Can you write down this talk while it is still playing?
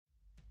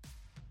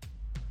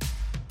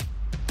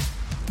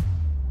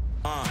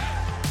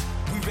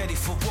We ready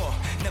for war,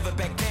 never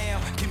back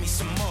down, give me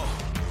some more.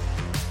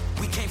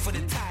 We came for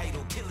the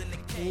title, killing the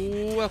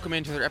game. Welcome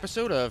into another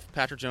episode of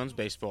Patrick Jones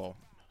Baseball.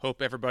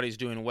 Hope everybody's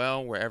doing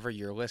well wherever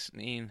you're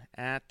listening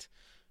at.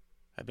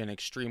 I've been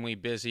extremely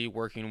busy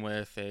working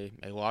with a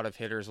lot of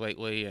hitters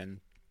lately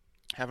and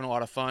having a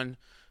lot of fun.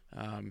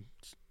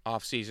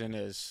 Off season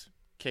is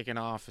kicking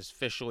off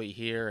officially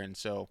here, and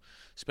so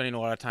spending a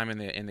lot of time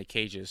in the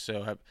cages.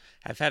 So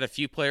I've had a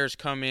few players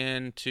come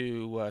in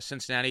to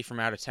Cincinnati from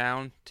out of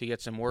town to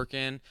get some work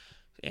in,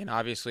 and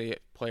obviously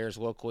players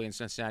locally in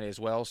Cincinnati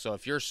as well. So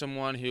if you're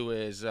someone who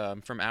is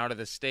from out of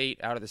the state,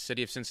 out of the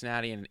city of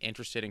Cincinnati, and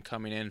interested in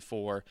coming in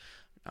for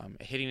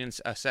a hitting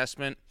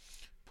assessment,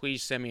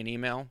 please send me an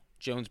email,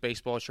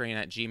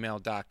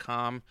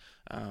 jonesbaseballtraining@gmail.com.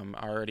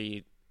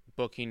 Already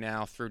booking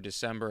now through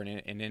December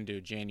and into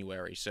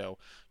January. So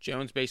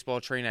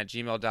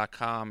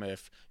jonesbaseballtraining@gmail.com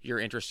if you're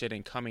interested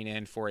in coming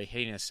in for a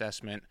hitting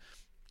assessment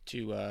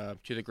to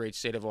the great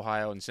state of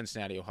Ohio and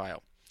Cincinnati,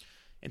 Ohio.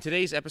 In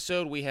today's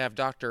episode, we have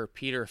Dr.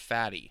 Peter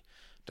Fadde.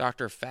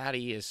 Dr.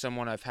 Fadde is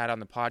someone I've had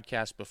on the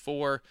podcast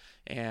before,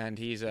 and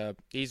he's a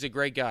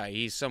great guy.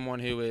 He's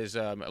someone who is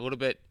a little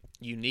bit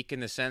unique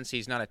in the sense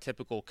he's not a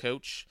typical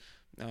coach.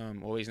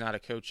 Well, he's not a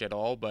coach at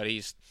all, but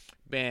he's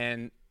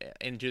been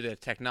into the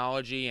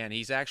technology, and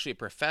he's actually a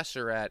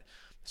professor at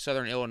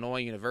Southern Illinois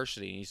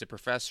University. He's a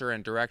professor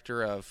and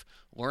director of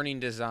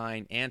learning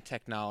design and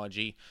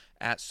technology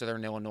at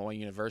Southern Illinois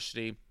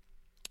University,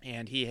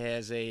 and he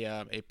has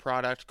a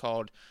product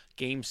called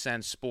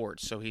GameSense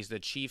Sports. So he's the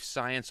chief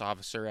science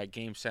officer at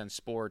GameSense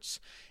Sports,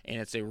 and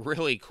it's a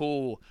really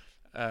cool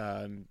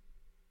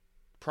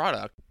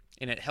product,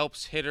 and it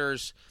helps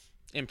hitters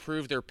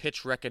improve their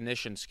pitch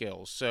recognition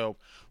skills. So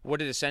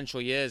what it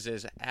essentially is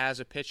as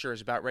a pitcher is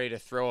about ready to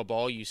throw a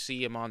ball, you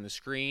see him on the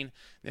screen,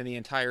 then the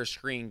entire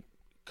screen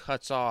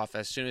cuts off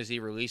as soon as he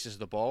releases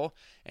the ball,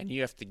 and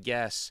you have to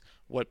guess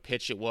what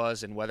pitch it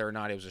was and whether or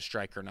not it was a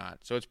strike or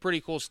not. So it's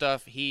pretty cool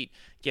stuff. He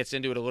gets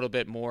into it a little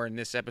bit more in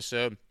this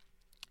episode.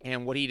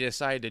 And what he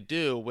decided to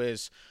do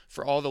was,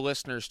 for all the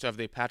listeners of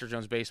the Patrick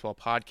Jones Baseball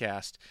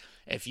podcast,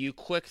 if you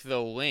click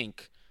the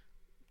link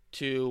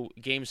to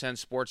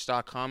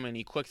GameSenseSports.com and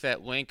you click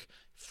that link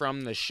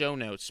from the show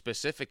notes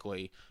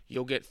specifically,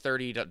 you'll get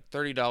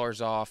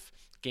 $30 off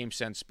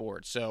GameSense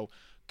Sports. So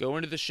go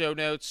into the show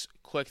notes,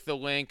 click the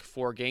link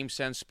for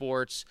GameSense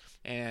Sports,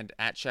 and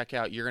at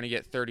checkout you're going to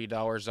get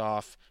 $30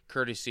 off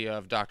courtesy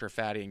of Dr.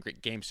 Fadde and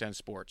GameSense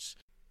Sports.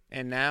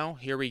 And now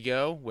here we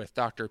go with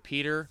Dr.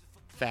 Peter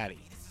Fadde.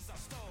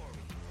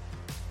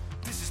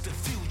 This is the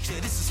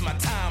future, this is my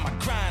time, I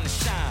grind and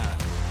shine.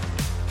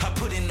 I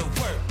put in the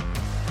work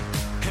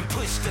and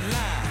push the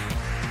line.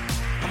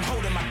 I'm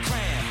holding my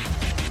crown.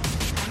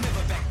 I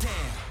never back down.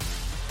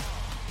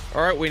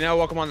 All right, we now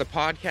welcome on the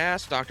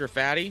podcast Dr.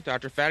 Fadde.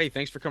 Dr. Fadde,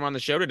 thanks for coming on the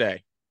show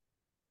today.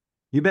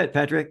 You bet,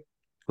 Patrick.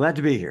 Glad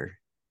to be here.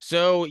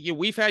 So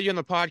we've had you on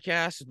the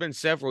podcast. It's been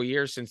several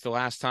years since the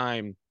last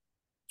time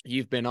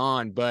you've been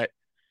on, but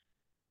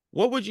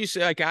what would you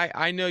say? Like,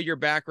 I know your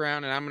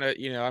background, and I'm going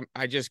to,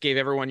 I just gave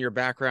everyone your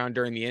background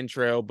during the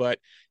intro, but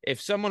if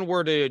someone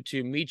were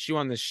to meet you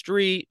on the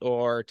street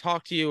or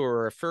talk to you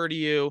or refer to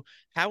you,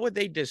 how would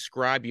they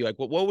describe you? Like,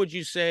 what would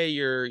you say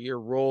your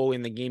role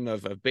in the game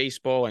of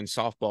baseball and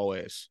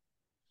softball is?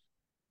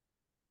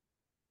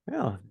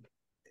 Well,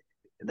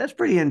 that's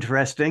pretty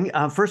interesting.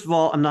 First of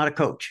all, I'm not a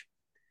coach.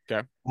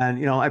 Okay.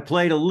 And, I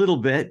played a little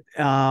bit,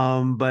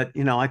 but,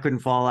 I couldn't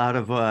fall out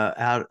of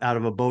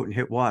a boat and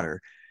hit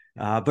water.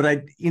 But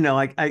I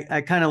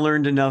kind of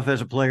learned enough as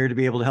a player to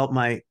be able to help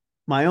my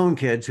own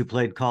kids who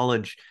played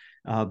college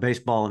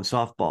baseball and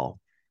softball,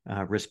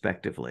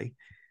 respectively.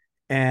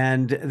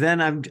 And then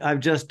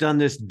I've just done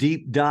this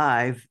deep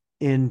dive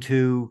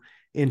into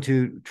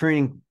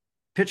training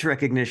pitch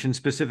recognition,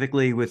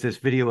 specifically with this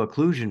video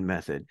occlusion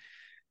method.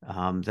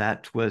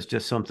 That was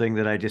just something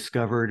that I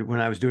discovered when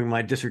I was doing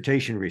my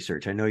dissertation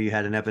research. I know you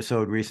had an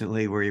episode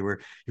recently where you were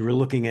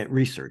looking at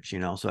research,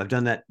 so I've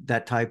done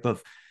that type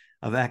of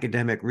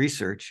academic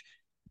research,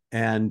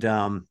 and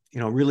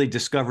really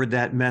discovered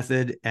that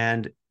method.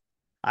 And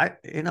I'm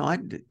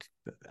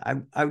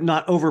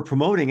not over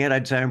promoting it.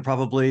 I'd say I'm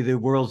probably the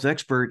world's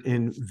expert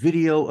in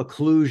video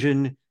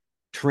occlusion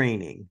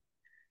training.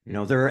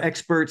 There are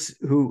experts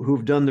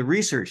who've done the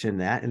research in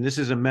that, and this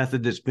is a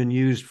method that's been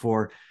used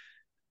for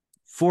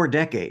 4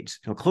 decades,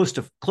 close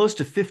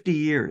to 50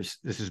 years.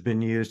 This has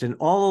been used, and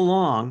all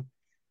along,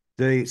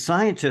 the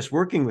scientists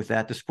working with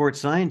that, the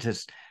sports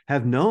scientists,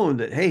 have known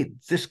that, hey,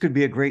 this could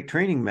be a great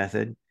training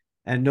method,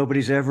 and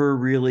nobody's ever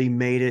really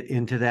made it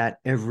into that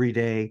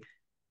everyday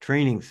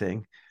training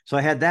thing. So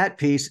I had that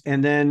piece,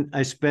 and then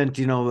I spent,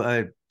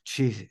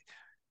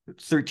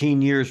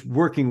 13 years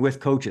working with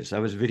coaches. I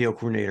was a video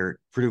coordinator at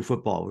Purdue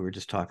football. We were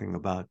just talking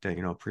about,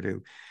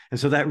 Purdue. And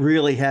so that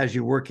really has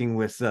you working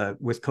with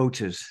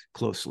coaches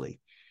closely.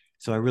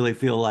 So I really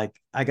feel like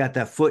I got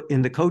that foot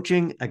in the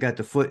coaching, I got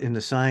the foot in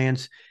the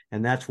science,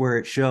 and that's where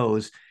it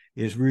shows,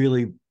 is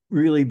really,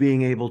 really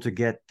being able to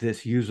get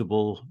this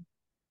usable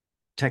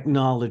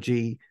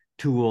technology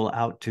tool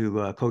out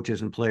to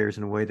coaches and players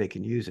in a way they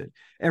can use it.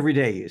 Every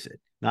day use it.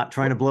 Not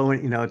trying to blow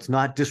it, it's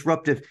not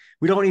disruptive.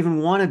 We don't even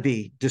want to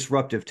be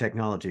disruptive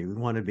technology. We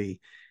want to be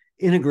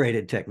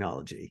integrated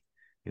technology,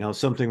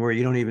 something where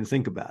you don't even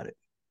think about it.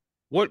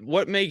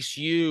 What makes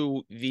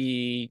you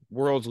the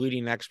world's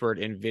leading expert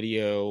in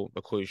video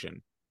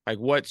occlusion? Like,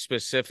 what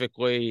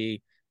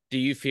specifically do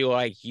you feel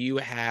like you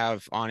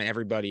have on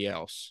everybody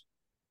else?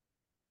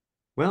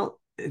 Well,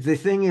 the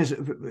thing is,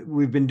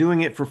 we've been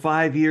doing it for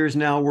 5 years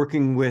now,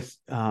 working with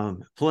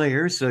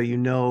players,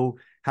 so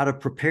how to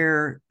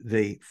prepare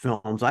the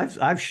films.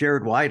 I've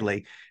shared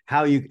widely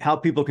how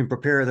people can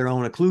prepare their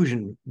own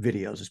occlusion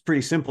videos. It's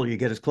pretty simple. You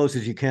get as close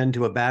as you can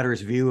to a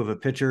batter's view of a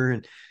pitcher,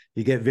 and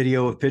you get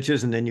video of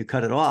pitches, and then you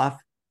cut it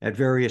off at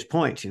various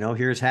points.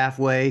 Here's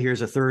halfway,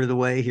 here's a third of the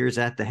way, here's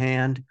at the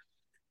hand,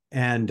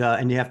 and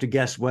you have to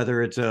guess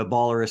whether it's a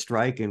ball or a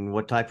strike and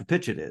what type of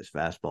pitch it is,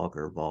 fastball,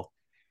 curveball.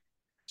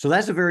 So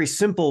that's a very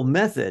simple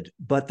method,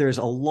 but there's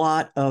a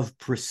lot of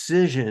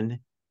precision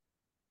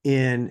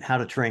in how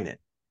to train it,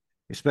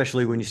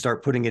 especially when you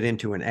start putting it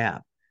into an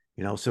app.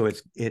 So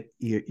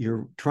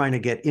you're trying to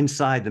get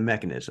inside the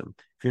mechanism.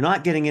 If you're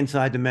not getting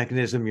inside the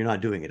mechanism, you're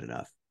not doing it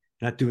enough.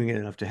 You're not doing it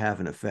enough to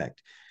have an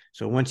effect.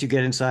 So once you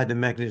get inside the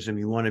mechanism,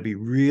 you want to be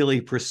really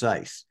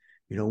precise.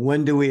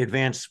 When do we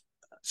advance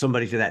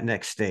somebody to that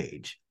next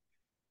stage?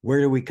 Where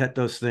do we cut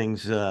those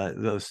things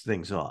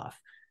off?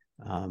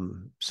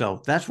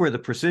 So that's where the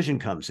precision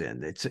comes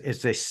in.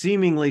 It's a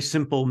seemingly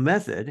simple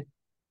method,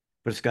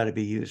 but it's got to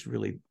be used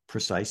really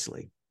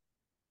precisely.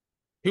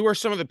 Who are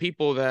some of the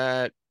people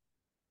that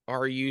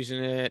are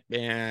using it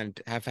and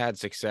have had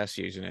success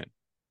using it?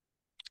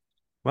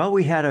 Well,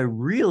 we had a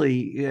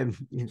really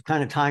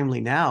kind of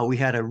timely now. We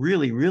had a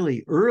really,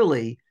 really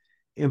early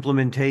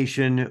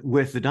implementation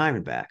with the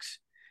Diamondbacks.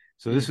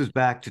 So this was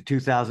back to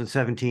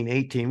 2017,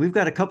 18. We've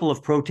got a couple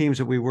of pro teams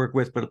that we work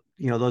with, but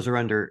those are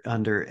under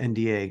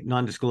NDA,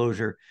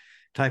 non-disclosure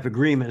type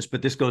agreements.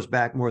 But this goes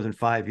back more than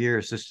 5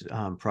 years, this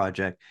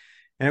project.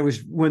 And it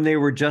was when they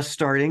were just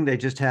starting. They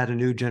just had a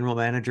new general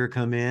manager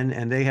come in,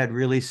 and they had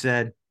really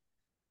said,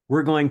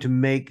 we're going to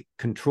make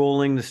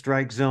controlling the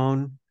strike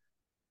zone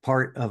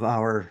part of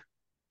our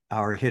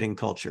hitting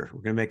culture.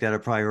 We're going to make that a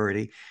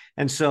priority.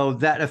 And so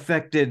that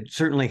affected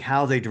certainly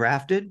how they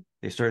drafted.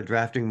 They started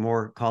drafting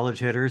more college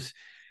hitters.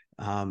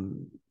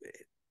 And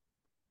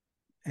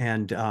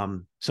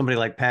somebody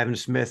like Pavin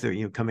Smith,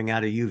 coming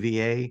out of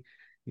UVA,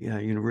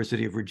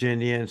 University of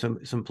Virginia, and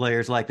some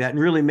players like that, and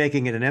really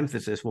making it an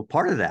emphasis. Well,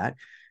 part of that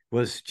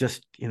was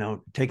just,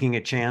 taking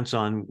a chance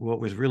on what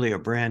was really a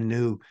brand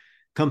new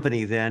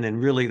company then, and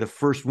really the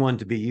first one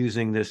to be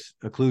using this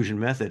occlusion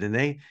method. And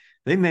they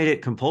made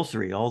it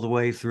compulsory all the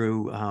way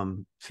through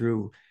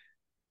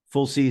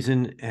full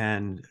season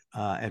and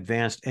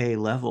advanced A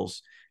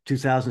levels,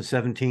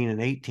 2017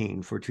 and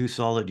 18, for 2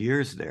 solid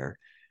years there.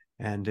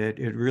 And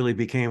it really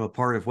became a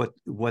part of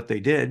what they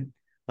did,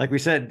 like we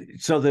said,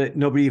 so that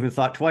nobody even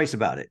thought twice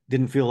about it.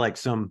 Didn't feel like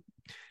some,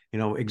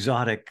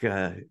 exotic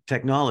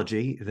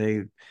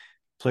technology.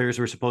 Players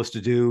were supposed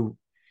to do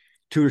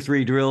 2 or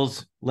 3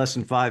 drills, less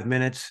than 5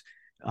 minutes.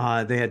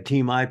 They had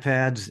team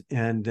iPads,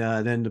 and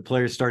then the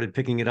players started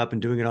picking it up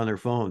and doing it on their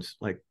phones.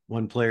 Like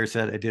one player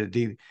said, I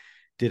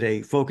did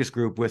a focus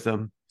group with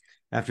them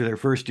after their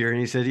first year, and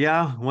he said,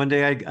 "Yeah, one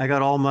day I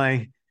got all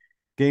my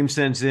game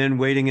sense in,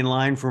 waiting in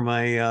line for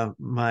my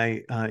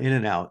in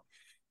and out."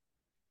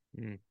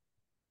 Mm.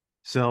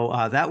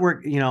 So that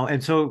worked,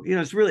 and so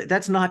it's really,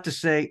 that's not to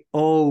say,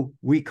 oh,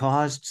 we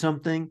caused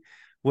something.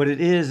 What it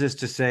is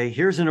to say,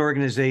 here's an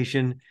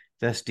organization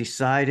that's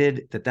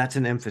decided that that's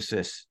an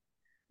emphasis.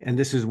 And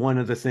this is one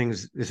of the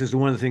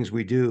things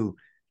we do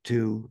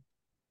to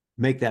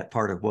make that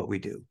part of what we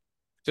do.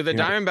 So the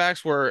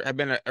Diamondbacks have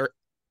been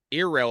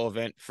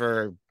irrelevant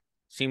for,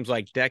 seems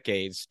like,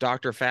 decades.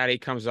 Dr. Fadde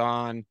comes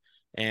on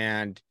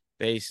and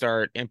they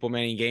start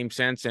implementing game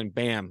sense, and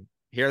bam,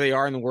 here they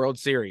are in the World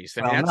Series.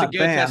 I mean, that's a good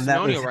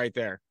testimonial right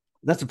there.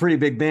 That's a pretty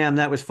big bam.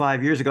 That was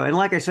 5 years ago. And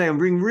like I say, I'm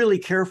being really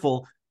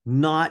careful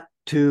not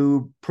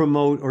to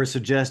promote or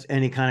suggest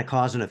any kind of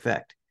cause and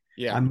effect.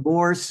 Yeah. I'm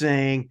more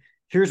saying,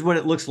 here's what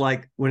it looks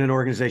like when an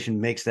organization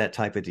makes that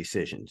type of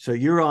decision. So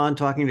you're on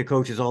talking to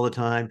coaches all the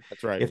time.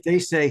 That's right. If they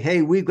say,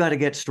 hey, we've got to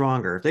get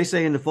stronger. If they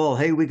say in the fall,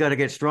 hey, we got to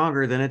get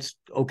stronger, then it's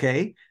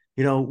okay.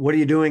 What are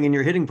you doing in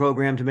your hitting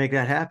program to make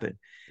that happen?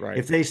 Right.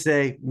 If they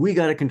say, we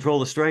got to control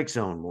the strike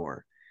zone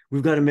more,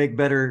 we've got to make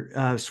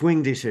better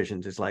swing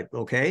decisions, it's like,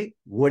 okay,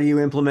 what are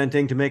you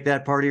implementing to make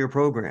that part of your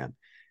program?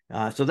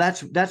 So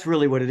that's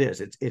really what it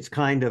is. It's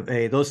kind of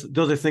those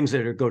are things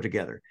that go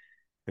together.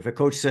 If a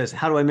coach says,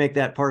 how do I make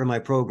that part of my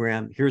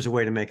program? Here's a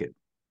way to make it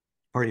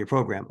part of your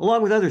program,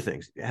 along with other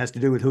things. It has to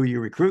do with who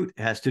you recruit.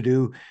 It has to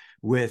do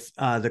with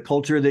the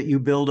culture that you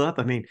build up.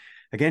 I mean,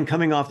 again,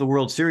 coming off the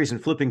World Series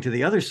and flipping to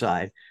the other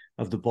side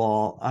of the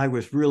ball, I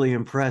was really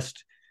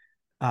impressed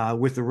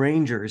with the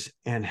Rangers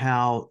and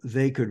how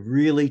they could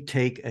really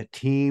take a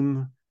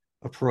team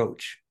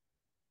approach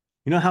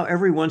You know how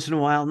every once in a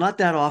while, not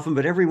that often,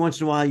 but every once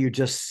in a while, you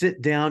just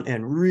sit down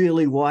and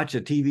really watch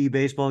a TV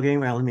baseball game.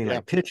 Well, I mean, Yeah.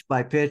 like pitch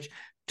by pitch,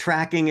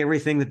 tracking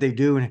everything that they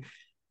do.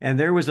 And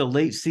there was a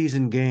late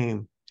season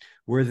game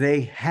where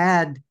they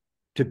had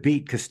to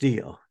beat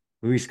Castillo,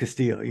 Luis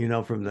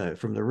Castillo, from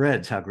the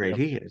Reds, how great Yep.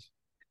 he is.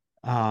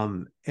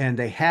 And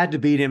they had to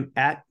beat him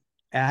at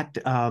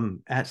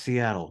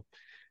Seattle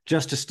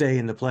just to stay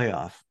in the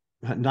playoff,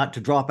 not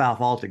to drop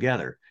off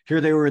altogether. Here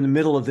they were in the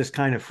middle of this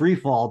kind of free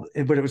fall,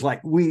 but it was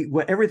like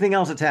everything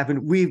else that's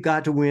happened, we've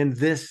got to win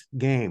this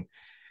game,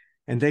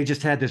 and they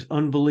just had this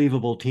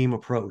unbelievable team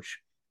approach.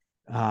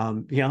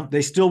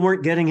 They still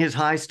weren't getting his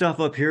high stuff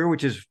up here,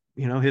 which is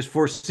his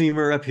four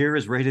seamer up here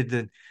is rated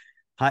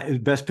the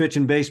best pitch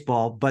in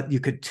baseball, but you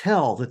could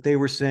tell that they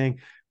were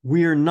saying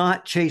we are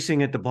not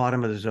chasing at the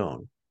bottom of the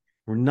zone.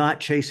 We're not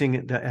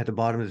chasing at the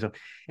bottom of the zone,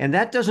 and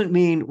that doesn't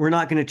mean we're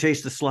not going to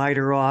chase the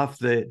slider off,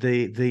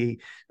 the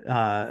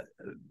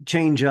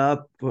change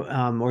up,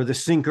 or the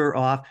sinker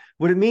off.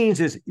 What it means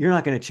is you're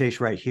not going to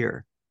chase right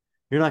here.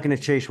 You're not going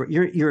to chase.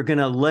 You're going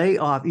to lay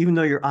off, even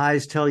though your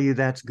eyes tell you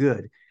that's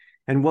good.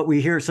 And what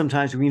we hear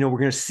sometimes, we're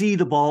going to see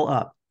the ball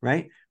up,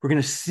 right? We're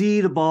going to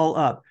see the ball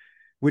up,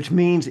 which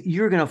means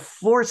you're going to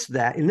force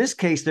that. In this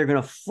case, they're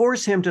going to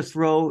force him to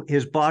throw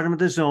his bottom of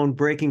the zone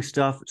breaking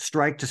stuff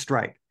strike to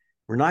strike.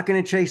 We're not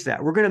going to chase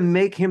that. We're going to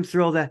make him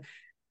throw that.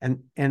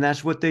 And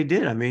that's what they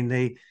did. I mean,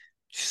 they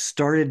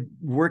started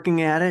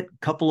working at it,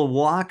 couple of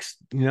walks,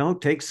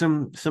 take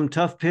some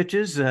tough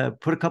pitches,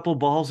 put a couple of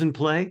balls in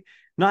play.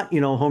 Not,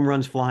 home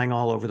runs flying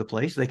all over the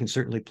place. They can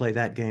certainly play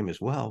that game as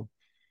well.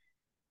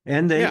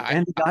 And they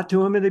Yeah. got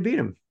to him and they beat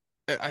him.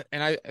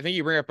 I think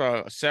you bring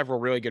up several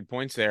really good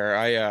points there.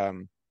 I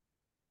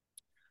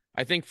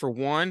think for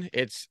one,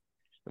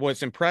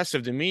 what's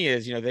impressive to me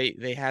is,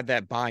 they had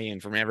that buy-in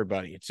from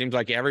everybody. It seems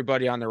like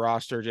everybody on the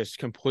roster just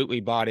completely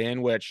bought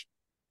in, which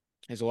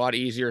is a lot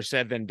easier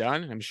said than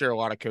done. I'm sure a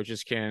lot of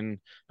coaches can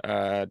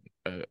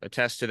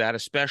attest to that,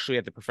 especially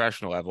at the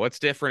professional level. It's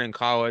different in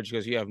college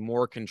because you have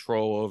more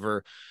control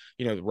over,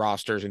 the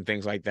rosters and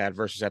things like that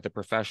versus at the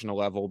professional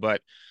level.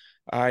 But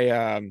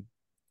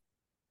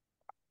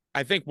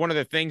I think one of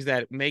the things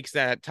that makes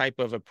that type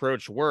of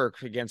approach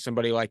work against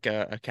somebody like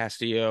a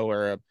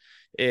Castillo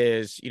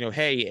is,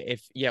 hey,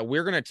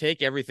 we're going to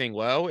take everything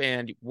low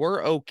and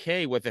we're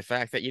okay with the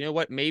fact that,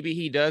 what, maybe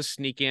he does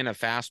sneak in a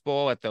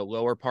fastball at the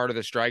lower part of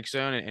the strike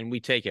zone and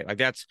we take it. Like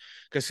that's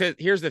because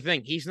here's the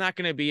thing. He's not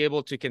going to be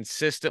able to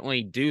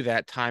consistently do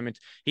that time.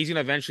 He's going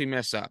to eventually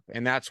mess up.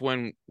 And that's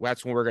when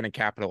we're going to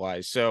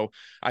capitalize. So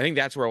I think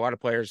that's where a lot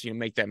of players,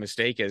 make that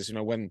mistake is,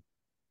 when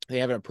they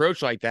have an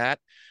approach like that,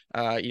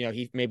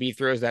 he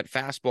throws that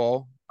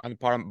fastball on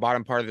the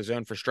bottom part of the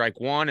zone for strike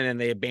one, and then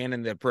they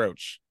abandon the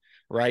approach,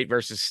 right?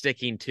 Versus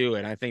sticking to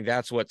it. I think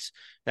that's what's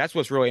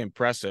really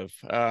impressive.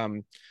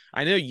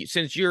 I know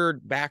since your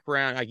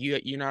background, like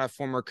you're not a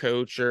former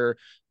coach or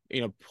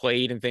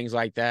played and things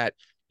like that,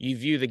 you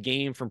view the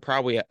game from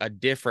probably a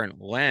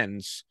different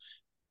lens.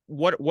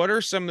 What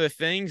are some of the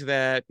things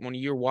that when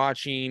you're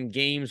watching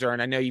games,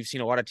 and I know you've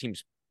seen a lot of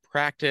teams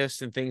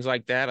practice and things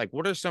like that, like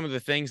what are some of the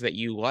things that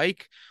you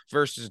like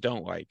versus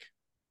don't like?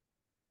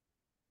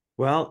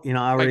 Well, I Like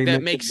already that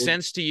mentioned makes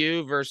sense to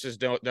you versus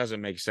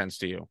doesn't make sense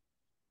to you.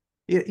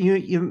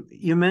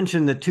 you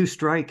mentioned the two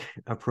strike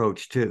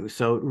approach too.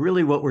 So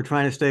really what we're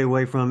trying to stay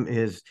away from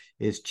is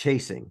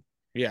chasing.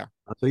 Yeah.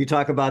 So you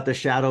talk about the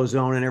shadow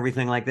zone and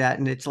everything like that,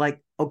 and it's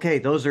like, okay,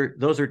 those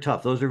are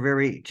tough. Those are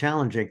very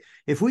challenging.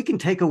 If we can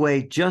take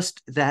away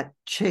just that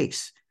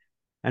chase,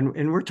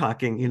 and we're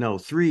talking,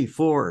 3,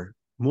 4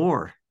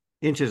 more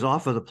inches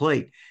off of the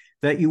plate,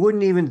 that you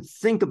wouldn't even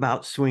think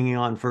about swinging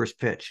on first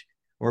pitch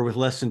or with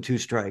less than two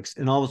strikes,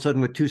 and all of a sudden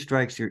with two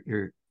strikes,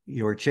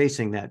 you're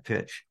chasing that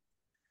pitch.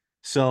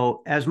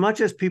 So as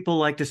much as people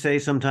like to say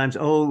sometimes,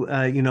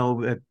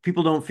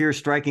 people don't fear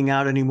striking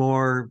out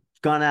anymore,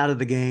 gone out of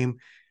the game.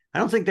 I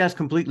don't think that's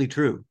completely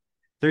true.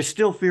 There's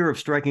still fear of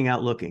striking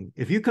out looking.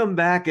 If you come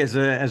back as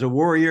a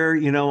warrior,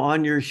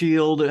 on your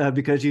shield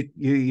because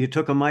you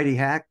took a mighty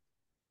hack,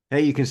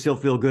 hey, you can still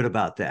feel good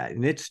about that.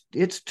 And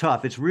it's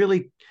tough. It's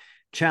really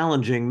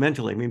challenging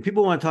mentally. I mean,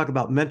 people want to talk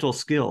about mental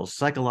skills,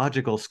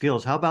 psychological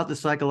skills. How about the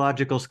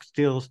psychological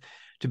skills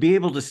to be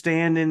able to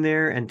stand in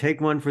there and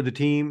take one for the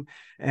team?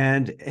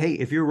 And hey,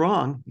 if you're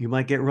wrong, you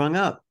might get rung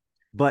up,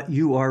 but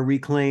you are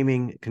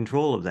reclaiming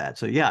control of that.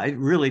 So yeah, it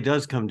really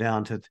does come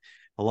down to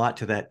a lot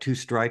to that two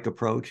strike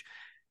approach.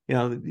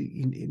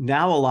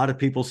 Now a lot of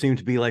people seem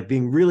to be like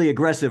being really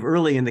aggressive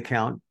early in the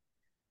count,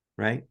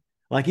 right?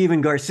 Like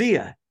even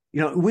Garcia,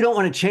 we don't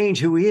want to change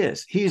who he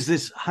is. He's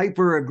this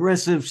hyper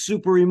aggressive,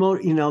 super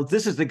remote,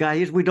 this is the guy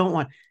he is. We don't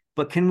want,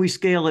 but can we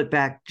scale it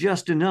back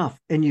just enough?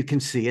 And you can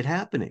see it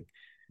happening.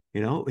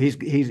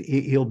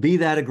 He'll be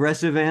that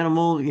aggressive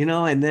animal,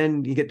 and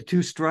then you get the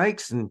two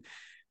strikes and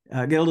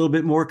get a little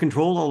bit more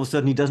control. All of a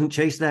sudden he doesn't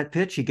chase that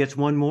pitch. He gets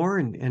one more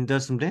and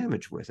does some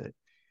damage with it.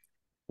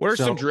 What are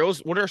some drills?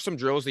 What are some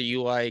drills that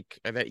you like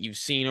that you've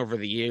seen over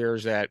the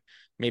years that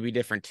maybe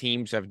different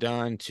teams have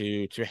done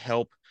to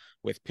help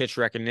with pitch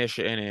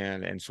recognition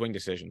and swing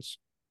decisions?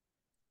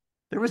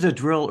 There was a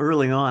drill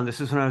early on. This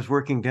is when I was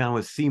working down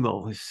with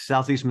SEMO,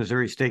 Southeast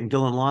Missouri State, and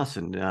Dylan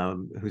Lawson,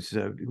 who's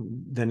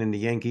then in the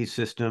Yankees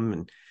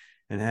system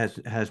and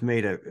has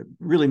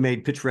really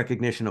made pitch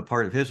recognition a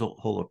part of his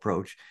whole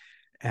approach.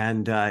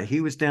 And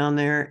he was down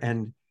there,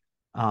 and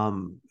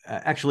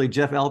actually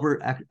Jeff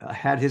Albert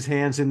had his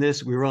hands in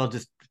this. We were all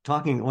just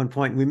talking at one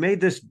point. We made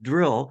this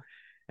drill,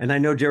 and I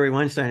know Jerry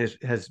Weinstein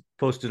has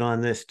posted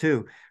on this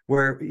too,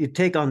 where you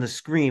take on the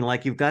screen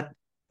like you've got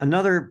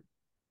another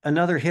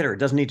hitter. It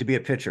doesn't need to be a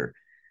pitcher,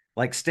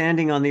 like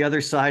standing on the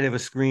other side of a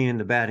screen in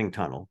the batting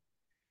tunnel.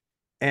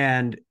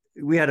 And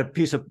we had a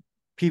piece of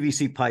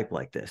PVC pipe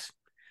like this.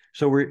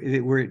 So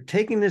we're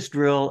taking this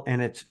drill,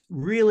 and it's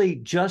really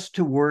just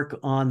to work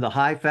on the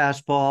high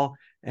fastball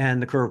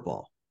and the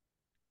curveball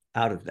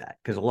out of that.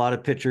 Because a lot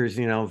of pitchers,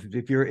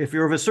 if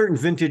you're of a certain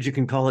vintage, you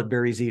can call it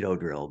Barry Zito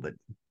drill, but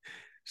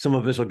some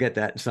of us will get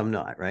that and some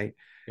not, right?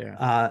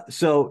 Yeah.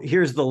 So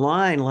here's the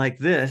line like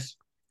this,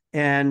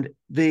 and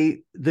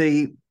the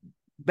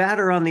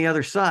batter on the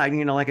other side,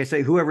 like I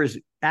say, whoever's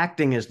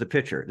acting as the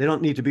pitcher, they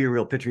don't need to be a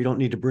real pitcher. You don't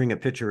need to bring a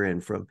pitcher in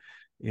from,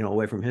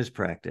 away from his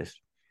practice.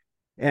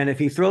 And if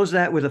he throws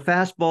that with a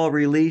fastball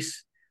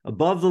release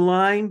above the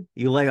line,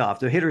 you lay off.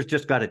 The hitter's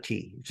just got a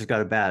tee, just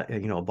got a bat,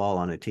 a ball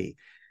on a tee.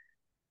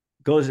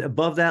 Goes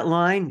above that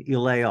line, you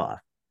lay off.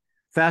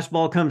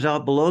 Fastball comes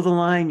out below the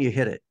line, you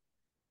hit it.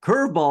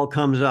 Curveball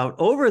comes out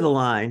over the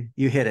line,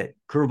 you hit it.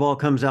 Curveball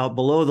comes out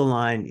below the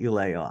line, you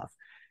lay off.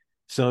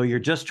 So you're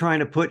just trying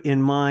to put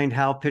in mind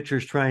how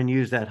pitchers try and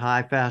use that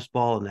high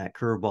fastball and that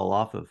curveball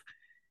off of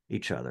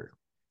each other.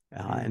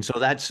 And so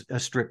that's a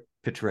strict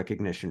pitch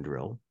recognition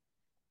drill.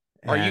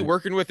 Are you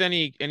working with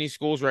any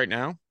schools right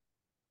now?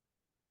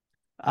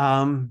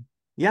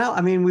 Yeah,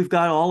 I mean, we've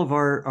got all of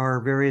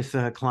our various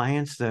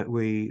clients that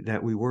we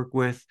work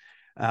with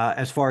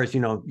as far as,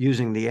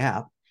 using the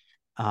app.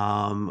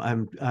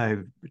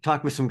 I've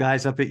talked with some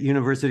guys up at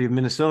University of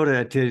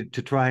Minnesota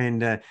to try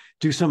and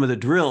do some of the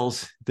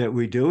drills that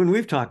we do. And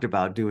we've talked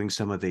about doing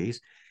some of these.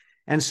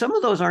 And some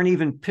of those aren't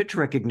even pitch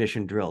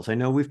recognition drills. I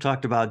know we've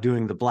talked about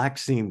doing the black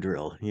seam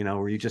drill,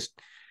 where you just,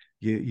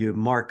 you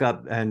mark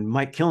up, and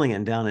Mike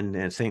Killian down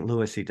in St.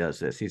 Louis, he does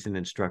this. He's an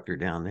instructor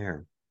down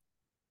there.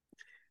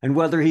 And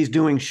whether he's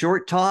doing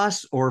short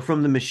toss or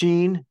from the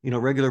machine,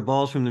 regular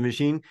balls from the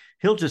machine,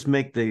 he'll just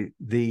make the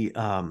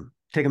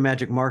take a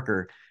magic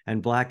marker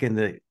and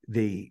blacken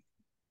the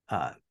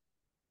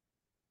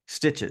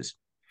stitches.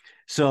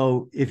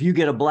 So if you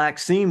get a black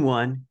seam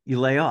one, you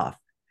lay off.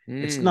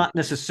 It's not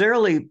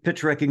necessarily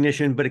pitch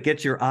recognition, but it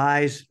gets your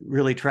eyes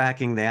really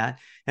tracking that.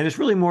 And it's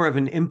really more of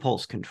an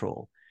impulse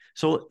control.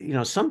 So,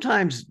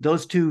 sometimes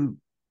those two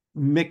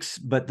mix,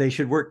 but they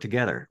should work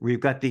together. You've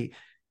got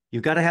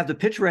to have the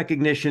pitch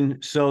recognition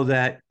so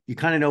that you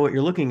kind of know what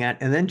you're looking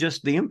at, and then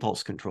just the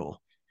impulse control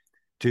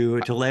to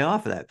lay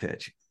off of that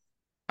pitch.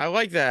 I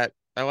like that.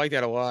 I like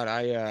that a lot.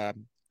 I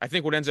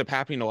think what ends up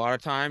happening a lot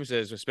of times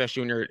is,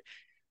 especially when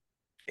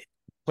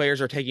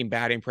players are taking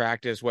batting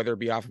practice, whether it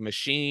be off a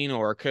machine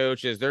or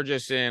coaches, they're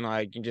just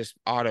in just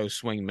auto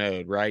swing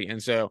mode, right?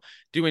 And so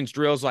doing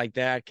drills like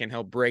that can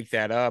help break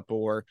that up.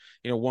 Or,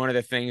 one of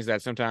the things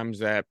that sometimes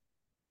that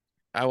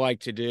I like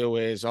to do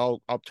is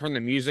I'll turn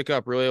the music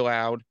up really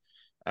loud.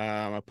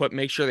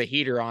 Make sure the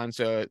heater on,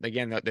 so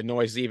again the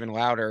noise is even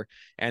louder,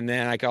 and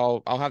then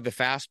I'll have the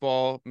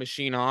fastball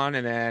machine on,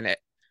 and then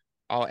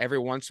I'll every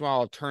once in a while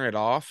I'll turn it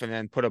off and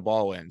then put a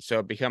ball in, so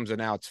it becomes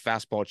now it's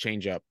fastball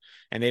changeup,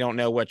 and they don't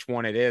know which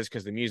one it is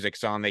because the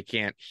music's on. They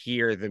can't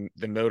hear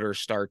the motor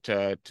start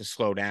to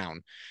slow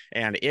down,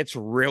 and it's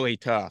really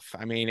tough.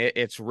 I mean,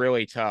 it's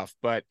really tough.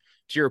 But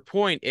to your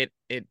point,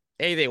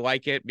 they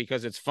like it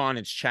because it's fun,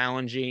 it's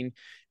challenging.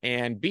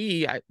 And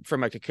B,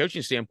 from a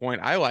coaching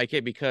standpoint, I like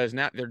it because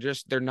now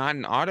they're not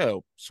in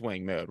auto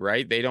swing mode,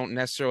 right? They don't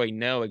necessarily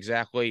know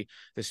exactly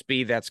the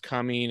speed that's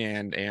coming,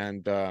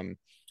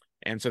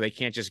 and so they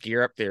can't just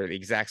gear up there the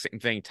exact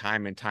same thing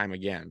time and time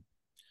again.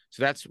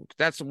 So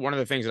that's one of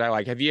the things that I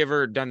like. Have you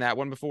ever done that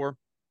one before?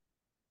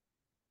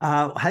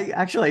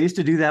 I used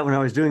to do that when I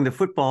was doing the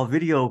football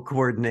video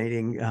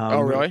coordinating.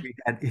 Oh, really?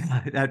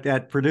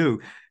 At Purdue.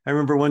 I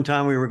remember one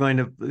time we were going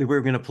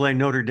to play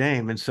Notre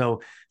Dame, and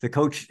so the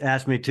coach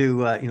asked me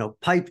to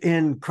pipe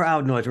in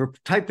crowd noise. We're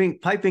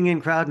piping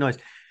in crowd noise,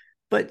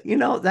 but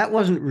that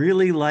wasn't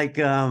really like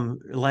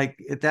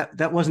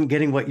that wasn't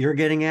getting what you're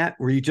getting at,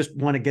 where you just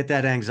want to get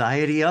that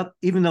anxiety up,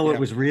 even though it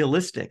was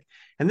realistic.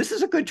 And this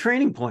is a good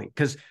training point,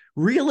 because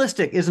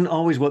realistic isn't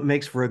always what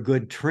makes for a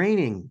good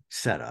training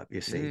setup.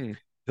 You see.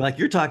 Like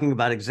you're talking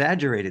about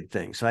exaggerated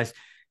things. So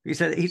he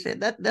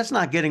said that's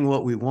not getting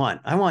what we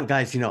want. I want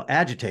guys,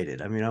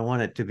 agitated. I mean, I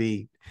want it to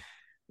be.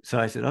 So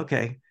I said,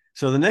 okay.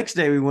 So the next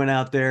day we went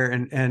out there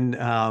and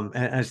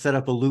I set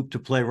up a loop to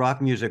play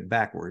rock music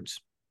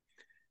backwards.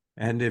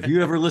 And if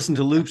you ever listen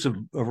to loops of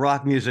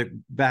rock music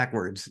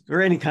backwards,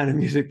 or any kind of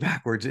music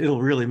backwards,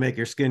 it'll really make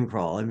your skin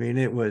crawl. I mean,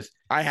 it was.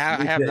 I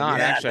have not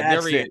actually.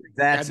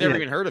 I've never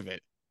even heard of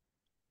it.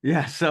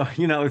 Yeah, so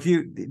if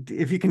you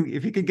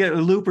could get a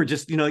loop, or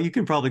just you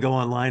can probably go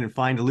online and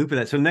find a loop of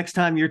that. So next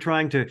time you're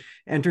trying to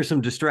enter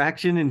some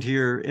distraction into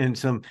your and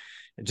some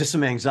just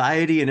some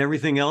anxiety and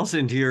everything else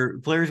into your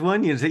players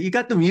one, you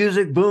got the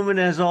music booming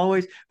as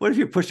always. What if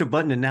you push a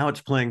button and now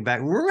it's playing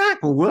back?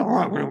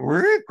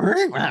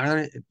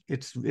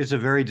 It's a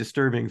very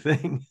disturbing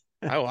thing.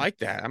 I like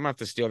that. I'm gonna have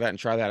to steal that and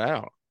try that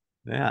out.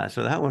 Yeah,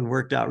 so that one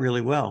worked out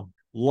really well.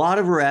 A lot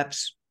of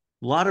reps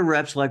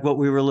like what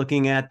we were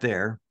looking at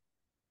there,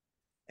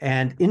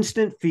 and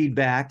instant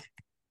feedback,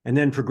 and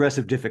then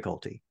progressive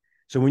difficulty.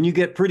 So when you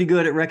get pretty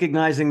good at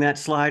recognizing that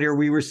slider,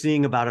 we were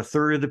seeing about a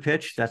third of the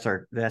pitch.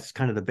 That's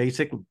kind of the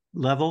basic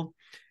level.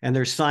 And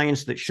there's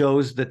science that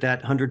shows that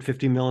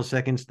 150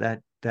 milliseconds,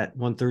 that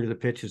one third of the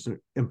pitch is an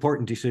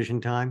important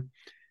decision time.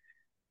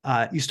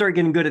 You start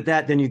getting good at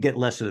that, then you get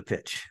less of the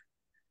pitch.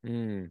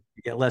 You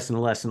get less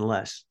and less and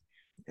less,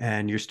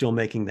 and you're still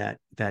making that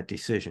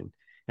decision.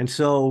 And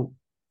so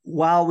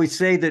while we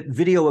say that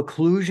video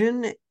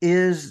occlusion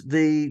is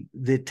the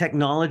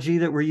technology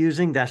that we're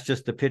using, that's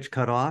just the pitch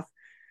cut off,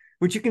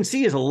 which you can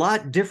see is a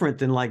lot different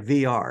than like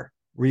VR,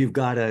 where you've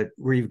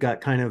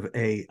got kind of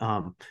a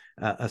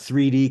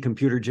 3D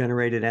computer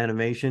generated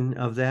animation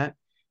of that.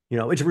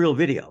 It's real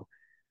video.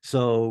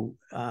 So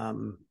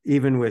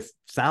even with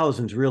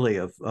thousands really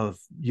of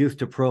youth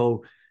to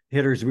pro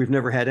hitters, we've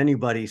never had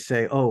anybody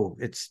say, "Oh,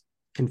 it's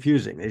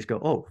confusing." They just go,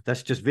 "Oh,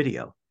 that's just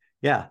video."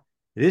 Yeah,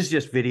 it is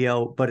just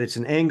video, but it's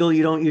an angle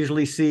you don't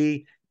usually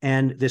see.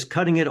 And this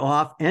cutting it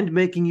off and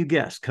making you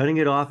guess,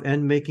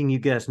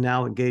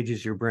 now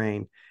engages your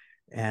brain.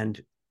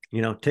 And,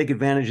 take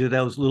advantage of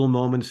those little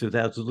moments, of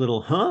those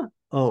little,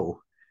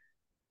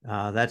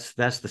 that's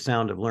the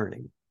sound of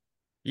learning.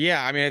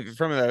 Yeah, I mean,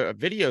 from a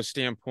video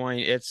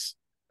standpoint, it's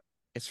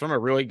from a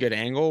really good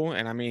angle,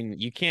 and I mean,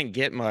 you can't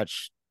get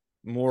much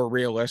more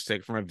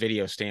realistic from a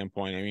video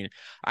standpoint. I mean,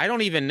 I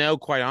don't even know,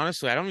 quite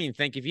honestly, I don't even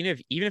think even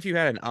if you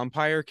had an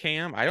umpire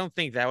cam, I don't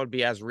think that would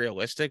be as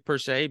realistic per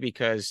se,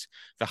 because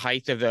the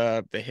height of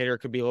the hitter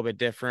could be a little bit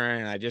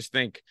different. And I just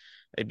think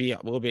it'd be a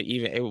little bit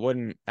even. It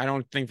wouldn't. I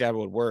don't think that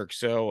would work.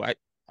 So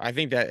I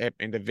think that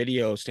in the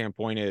video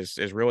standpoint is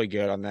really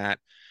good on that.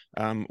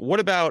 What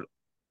about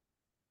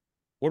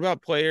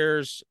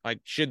players? Like,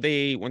 should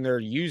they, when they're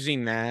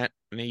using that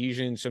and they're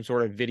using some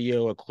sort of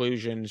video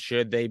occlusion,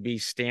 should they be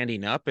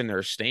standing up in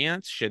their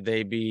stance? Should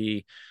they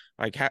be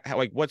like,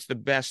 what's the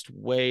best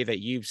way that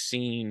you've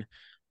seen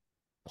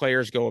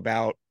players go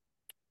about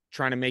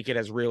trying to make it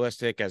as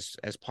realistic as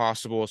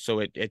possible, so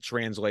it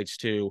translates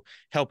to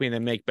helping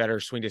them make better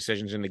swing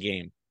decisions in the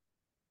game?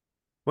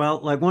 Well,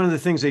 like one of the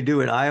things they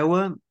do at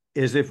Iowa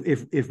is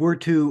if we're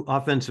two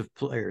offensive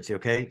players,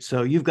 okay,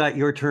 so you've got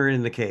your turn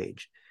in the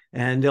cage,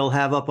 and they'll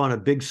have up on a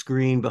big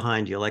screen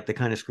behind you, like the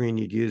kind of screen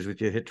you'd use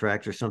with your hit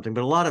tracks or something.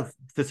 But a lot of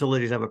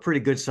facilities have a pretty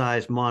good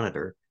sized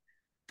monitor,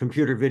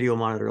 computer video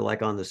monitor,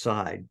 like on the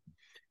side.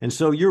 And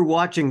so you're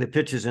watching the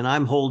pitches, and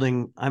I'm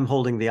holding the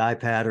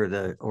iPad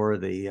or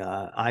the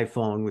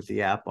iPhone with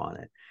the app on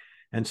it.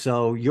 And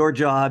so your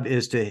job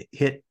is to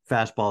hit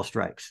fastball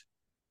strikes.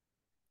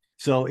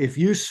 So if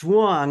you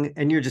swung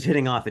and you're just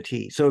hitting off a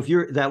tee, so if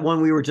you're that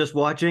one we were just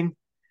watching,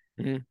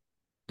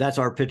 that's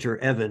our pitcher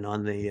Evan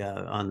on the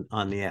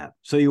app.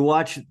 So you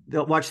watch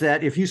that.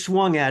 If you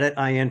swung at it,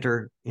 I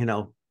enter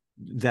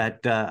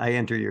I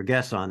enter your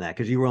guess on that,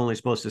 because you were only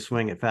supposed to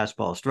swing at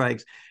fastball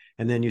strikes,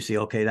 and then you see,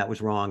 okay, that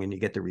was wrong, and you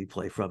get the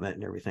replay from it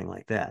and everything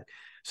like that.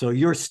 So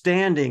you're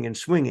standing and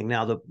swinging.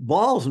 Now the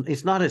ball's,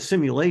 it's not a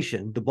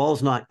simulation. The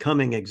ball's not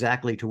coming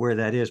exactly to where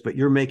that is, but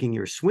you're making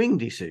your swing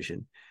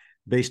decision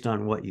based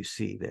on what you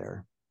see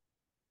there.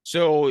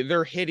 So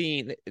they're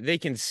hitting, they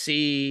can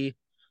see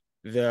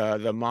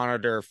the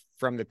monitor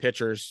from the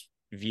pitcher's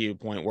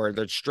viewpoint where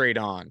they're straight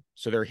on.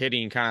 So they're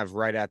hitting kind of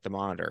right at the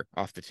monitor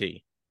off the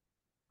tee.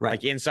 Right.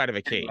 Like inside of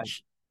a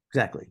cage.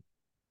 Exactly.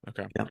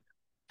 Okay. Yep.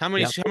 How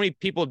many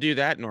people do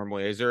that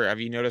normally? Have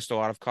you noticed a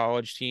lot of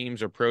college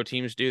teams or pro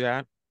teams do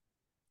that?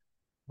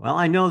 Well,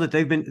 I know that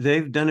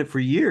they've done it for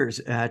years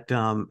at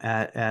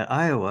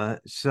Iowa.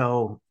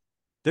 So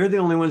they're the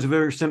only ones who've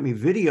ever sent me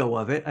video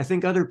of it. I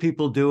think other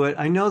people do it.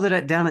 I know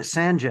that down at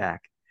Sanjak,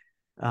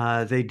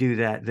 they do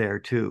that there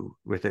too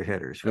with their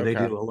hitters, where they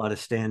do a lot of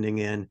standing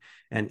in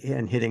and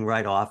hitting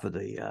right off of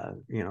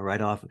the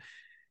right off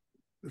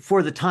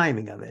for the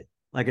timing of it.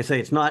 Like I say,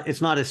 it's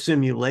not a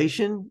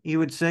simulation, you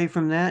would say,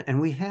 from that. And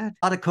we had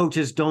a lot of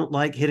coaches don't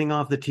like hitting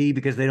off the tee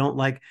because they don't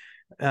like.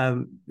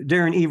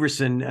 Darren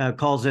Everson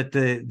calls it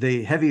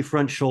the heavy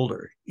front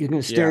shoulder. You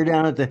can stare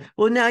down at the.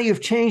 Well, now you've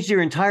changed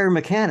your entire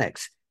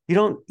mechanics. You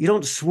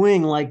don't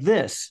swing like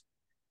this.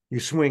 You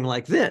swing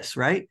like this,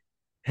 right?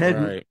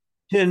 Head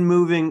pin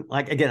moving.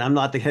 Like, again, I'm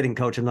not the hitting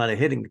coach. I'm not a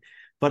hitting,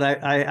 but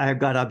I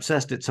got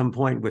obsessed at some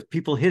point with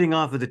people hitting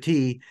off of the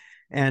tee.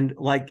 And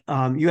like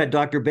you had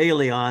Dr.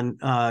 Bailey on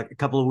a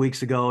couple of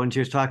weeks ago, and she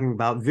was talking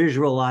about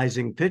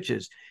visualizing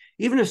pitches.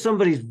 Even if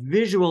somebody's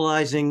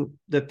visualizing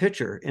the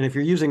pitcher, and if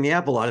you're using the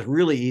app a lot, it's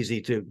really easy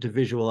to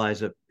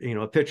visualize a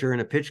pitcher and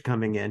a pitch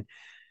coming in.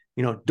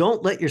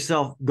 don't let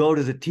yourself go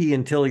to the tee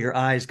until your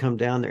eyes come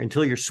down there,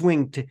 until your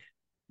swing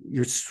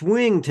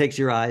takes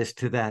your eyes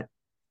to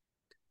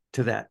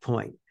that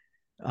point.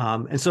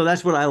 And so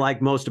that's what I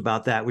like most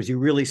about that, was you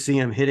really see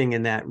him hitting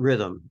in that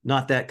rhythm,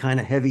 not that kind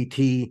of heavy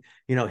tee,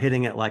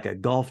 hitting it like a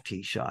golf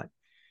tee shot.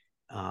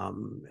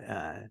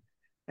 And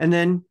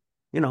then,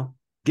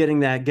 getting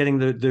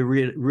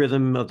the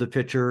rhythm of the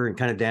pitcher and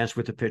kind of dance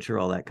with the pitcher,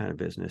 all that kind of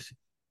business.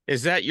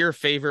 Is that your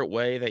favorite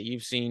way that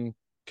you've seen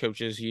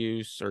coaches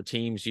use or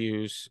teams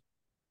use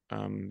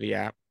the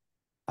app?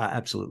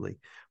 Absolutely.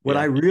 What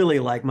I really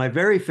like, my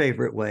very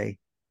favorite way,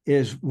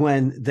 is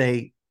when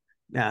they,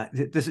 now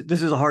this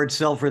is a hard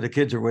sell for the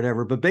kids or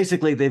whatever, but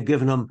basically they've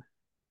given them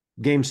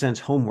game sense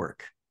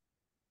homework.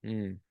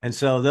 And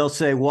so they'll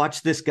say,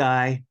 watch this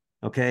guy.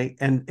 Okay.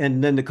 And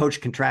then the coach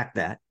can track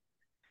that.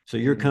 So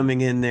you're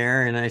coming in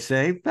there and I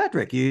say,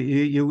 Patrick,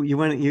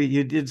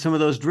 you did some of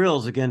those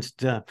drills against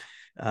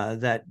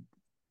that,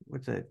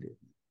 what's that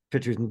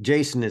pitcher?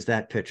 Jason is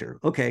that pitcher.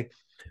 Okay.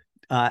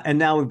 And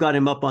now we've got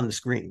him up on the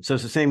screen. So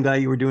it's the same guy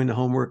you were doing the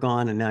homework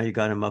on, and now you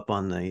got him up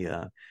on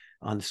the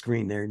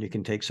screen there, and you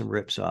can take some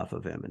rips off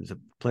of him. And the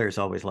players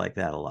always like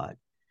that a lot.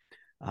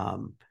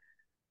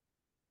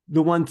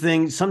 The one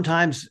thing,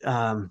 sometimes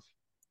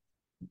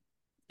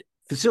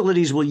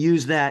facilities will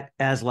use that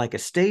as like a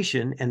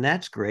station, and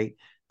that's great.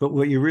 But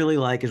what you really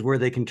like is where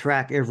they can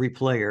track every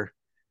player,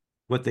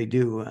 what they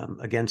do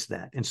against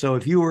that. And so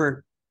if you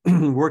were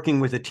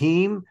working with a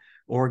team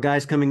or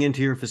guys coming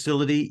into your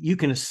facility, you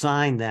can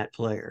assign that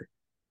player.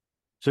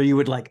 So you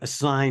would like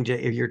assign,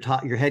 if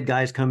your head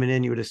guy's coming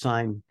in, you would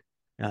assign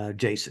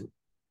Jason.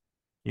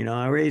 I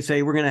already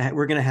say we're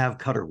gonna have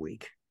cutter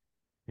week,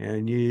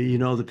 and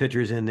the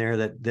pitchers in there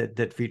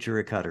that feature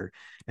a cutter,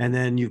 and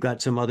then you've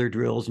got some other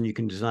drills, and you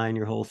can design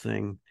your whole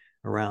thing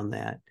around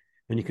that,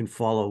 and you can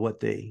follow what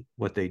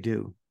they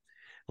do.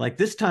 Like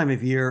this time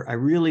of year, I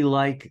really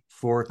like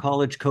for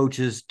college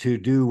coaches to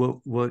do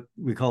what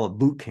we call a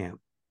boot camp,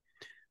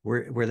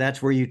 where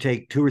that's where you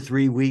take 2 or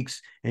 3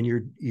 weeks, and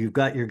you've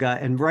got your guy,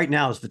 and right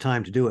now is the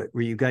time to do it,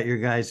 where you've got your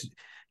guys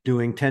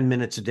doing 10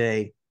 minutes a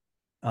day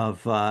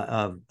of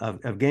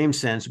game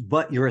sense,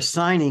 but you're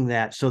assigning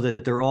that so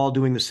that they're all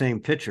doing the same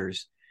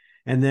pitchers.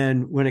 And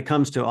then when it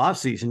comes to off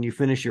season, you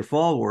finish your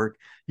fall work,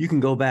 you can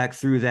go back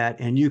through that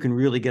and you can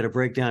really get a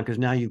breakdown, because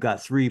now you've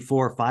got 300,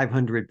 400,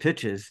 500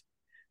 pitches,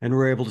 and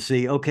we're able to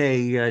see,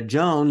 okay,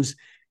 Jones,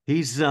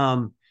 he's,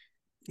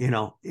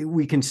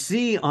 we can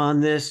see on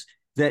this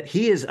that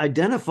he is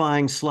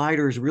identifying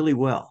sliders really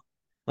well.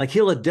 Like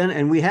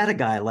and we had a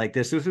guy like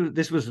this.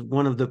 This was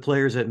one of the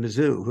players at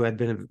Mizzou who had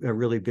been a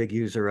really big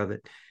user of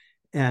it.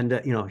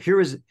 And, here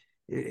was,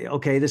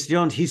 okay, this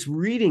Jones, he's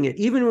reading it.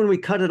 Even when we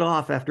cut it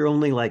off after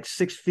only like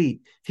 6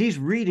 feet, he's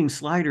reading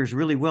sliders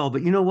really well.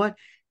 But you know what?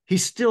 He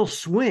still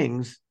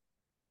swings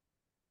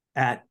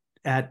at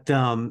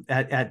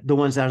the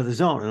ones out of the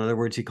zone. In other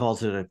words, he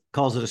calls it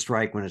a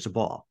strike when it's a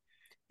ball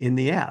in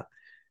the app.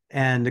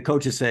 And the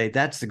coaches say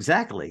that's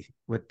exactly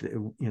what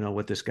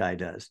this guy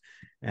does.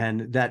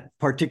 And that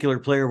particular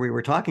player we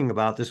were talking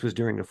about, this was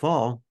during the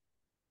fall,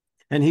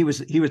 and he was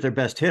their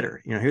best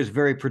hitter. He was a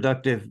very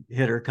productive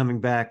hitter coming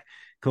back,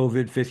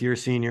 COVID, 5th year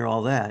senior,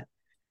 all that.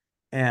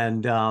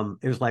 And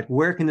it was like,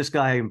 where can this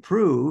guy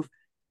improve?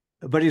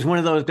 But he's one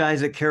of those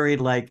guys that carried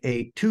like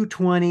a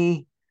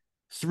 220,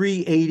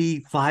 380,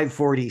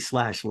 540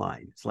 slash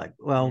line. It's like,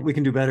 well, we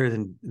can do better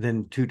than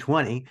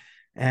 220.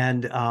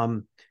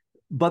 And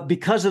but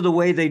because of the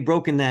way they'd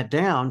broken that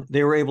down,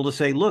 they were able to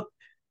say, look,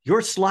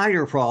 your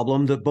slider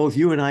problem that both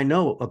you and I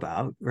know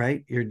about,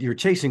 right? Your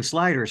chasing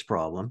sliders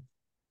problem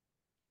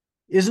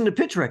isn't a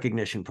pitch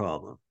recognition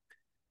problem.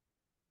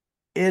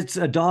 It's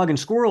a dog and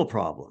squirrel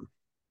problem.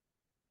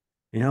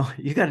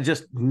 You got to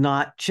just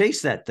not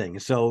chase that thing.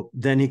 So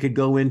then he could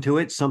go into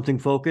it, something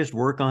focused,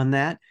 work on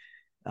that.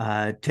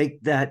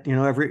 Take that,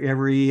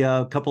 every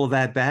couple of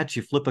at bats,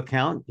 you flip a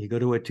count, you go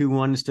to a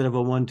 2-1 instead of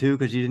a 1-2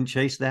 because you didn't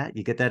chase that.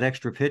 You get that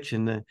extra pitch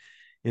in the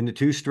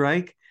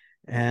 2-strike,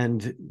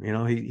 and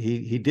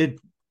he did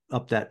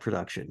up that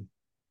production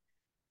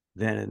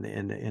then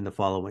in the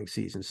following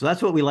season. So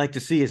that's what we like to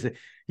see, is that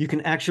you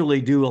can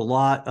actually do a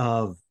lot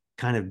of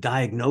kind of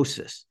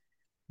diagnosis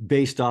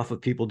based off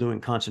of people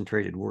doing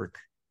concentrated work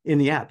in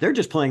the app. They're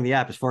just playing the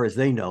app as far as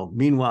they know.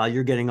 Meanwhile,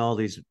 you're getting all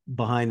these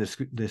behind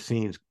the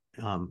scenes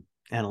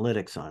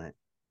analytics on it.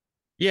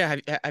 Yeah.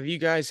 Have you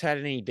guys had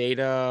any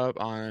data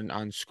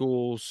on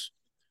schools,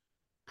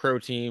 pro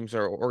teams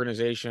or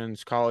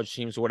organizations, college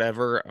teams,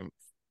 whatever,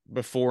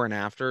 before and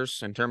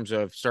afters, in terms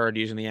of started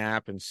using the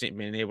app and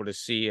being able to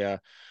see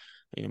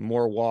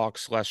more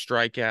walks, less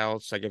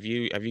strikeouts? Like, have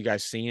you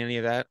guys seen any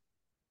of that?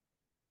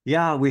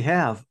 Yeah, we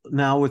have.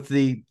 Now with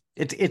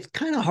it's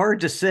kind of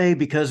hard to say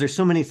because there's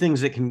so many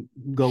things that can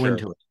go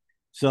into it.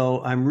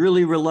 So I'm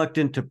really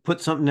reluctant to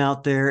put something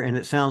out there and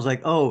it sounds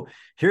like, oh,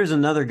 here's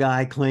another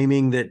guy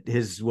claiming that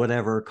his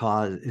whatever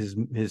caused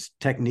his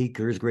technique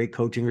or his great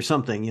coaching or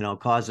something,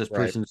 caused this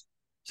person's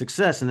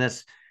success. And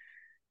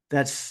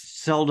that's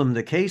seldom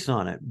the case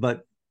on it.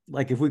 But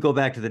like if we go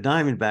back to the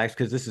Diamondbacks,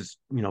 because this is,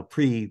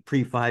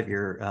 pre 5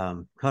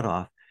 year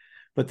cutoff,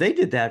 but they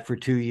did that for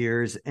 2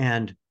 years,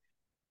 and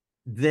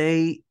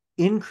they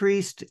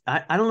increased.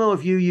 I don't know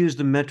if you use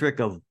the metric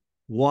of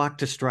walk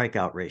to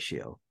strikeout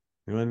ratio.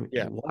 You know what I mean?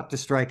 Yeah. Walk to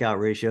strikeout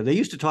ratio. They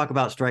used to talk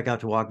about strikeout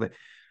to walk, but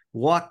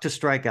walk to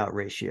strikeout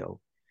ratio.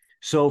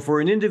 So for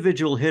an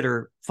individual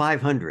hitter,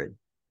 500,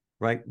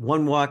 right?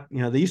 One walk,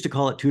 they used to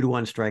call it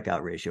 2-to-1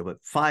 strikeout ratio, but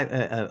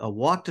a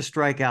walk to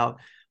strikeout,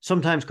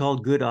 sometimes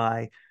called good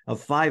eye,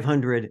 of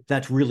 500,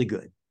 that's really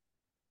good.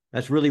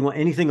 That's really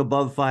anything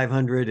above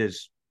 500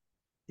 is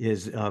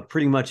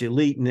pretty much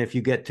elite. And if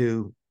you get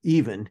to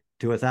even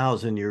to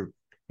 1,000,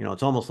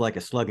 it's almost like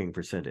a slugging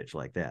percentage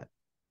like that.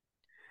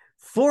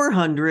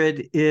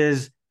 400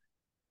 is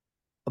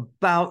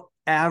about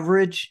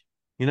average,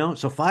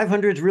 so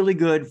 500 is really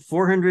good,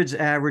 400 is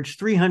average,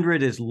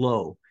 300 is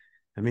low.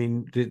 I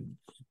mean, the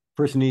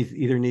person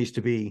either needs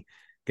to be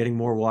getting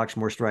more walks,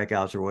 more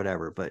strikeouts, or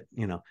whatever, but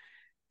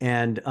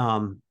and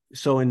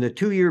so in the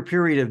 2-year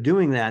period of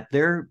doing that,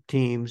 their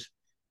teams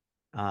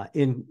were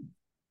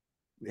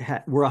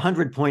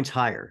 100 points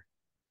higher.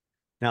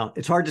 Now,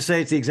 it's hard to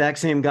say it's the exact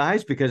same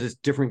guys because it's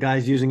different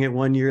guys using it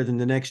one year than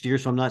the next year.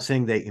 So I'm not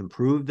saying they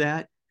improved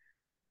that,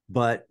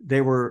 but they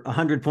were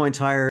 100 points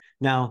higher.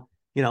 Now,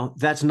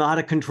 that's not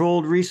a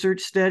controlled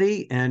research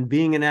study, and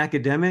being an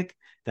academic,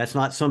 that's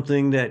not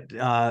something that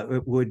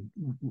would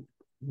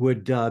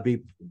be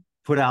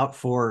put out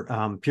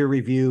for peer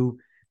review,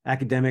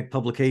 academic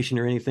publication,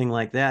 or anything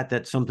like that.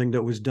 That's something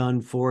that was done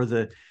for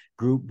the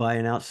group by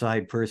an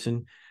outside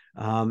person,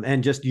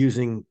 and just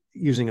using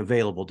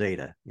available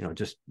data,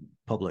 just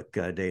public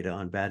data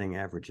on batting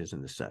averages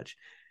and the such.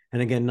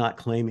 And again, not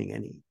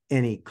claiming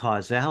any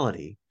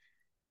causality,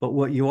 but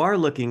what you are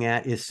looking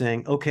at is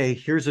saying, okay,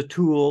 here's a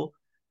tool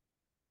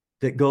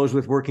that goes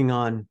with working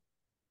on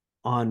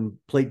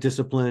plate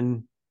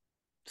discipline,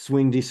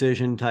 swing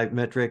decision type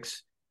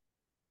metrics.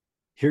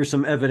 Here's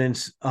some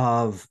evidence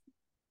of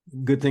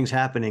good things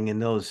happening in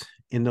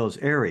those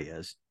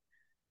areas.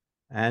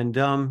 And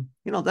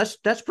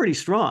that's pretty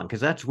strong,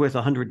 because that's with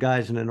 100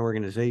 guys in an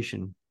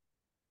organization.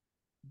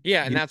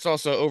 Yeah, and that's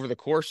also over the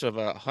course of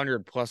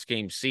 100+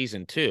 game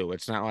season too.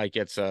 It's not like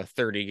it's a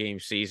 30-game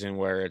season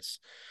where it's,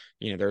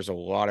 there's a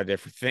lot of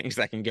different things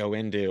that can go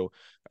into,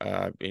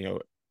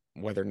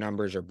 whether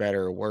numbers are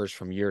better or worse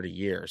from year to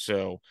year.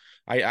 So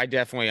I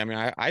definitely,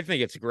 I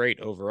think it's great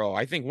overall.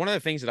 I think one of the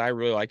things that I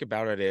really like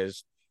about it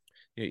is,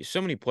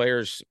 so many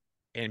players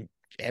and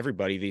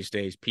everybody these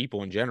days,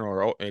 people in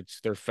general,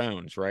 it's their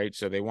phones, right?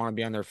 So they want to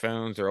be on their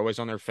phones. They're always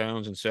on their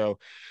phones. And so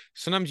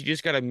sometimes you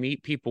just got to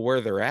meet people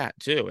where they're at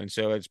too. And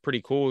so it's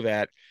pretty cool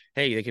that,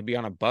 hey, they could be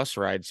on a bus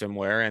ride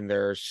somewhere and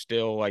they're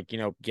still like,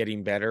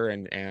 getting better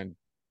and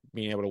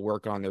being able to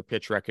work on their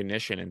pitch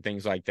recognition and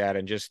things like that.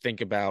 And just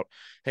think about,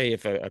 hey,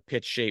 if a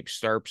pitch shape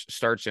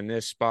starts in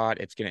this spot,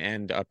 it's going to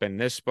end up in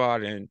this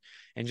spot, and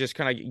just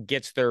kind of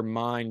gets their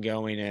mind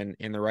going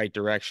in the right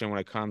direction when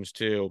it comes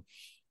to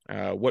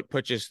what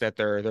pitches that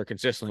they're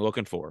consistently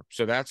looking for.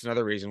 So that's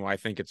another reason why I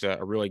think it's a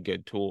really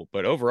good tool.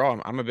 But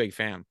overall, I'm a big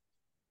fan.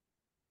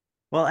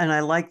 Well, and I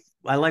like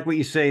what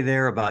you say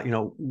there about,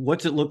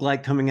 what's it look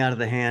like coming out of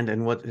the hand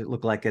and what it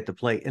look like at the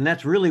plate. And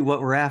that's really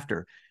what we're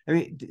after. I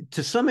mean,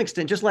 to some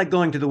extent, just like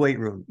going to the weight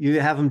room,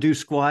 you have them do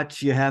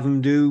squats, you have them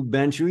do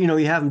bench, you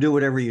have them do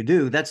whatever you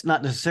do. That's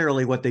not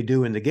necessarily what they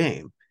do in the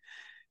game.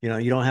 You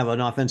don't have an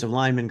offensive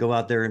lineman go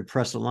out there and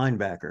press a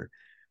linebacker,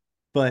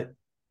 but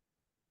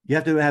you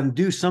have to have them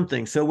do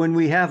something. So when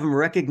we have them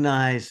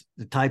recognize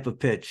the type of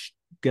pitch,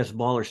 guess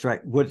ball or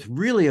strike, what it's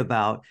really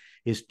about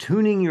is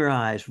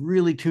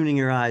really tuning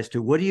your eyes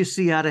to, what do you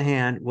see out of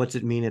hand? What's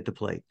it mean at the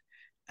plate?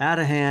 Out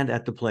of hand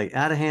at the plate,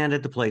 out of hand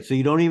at the plate. So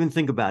you don't even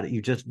think about it.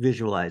 You just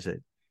visualize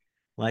it.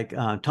 Like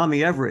Tommy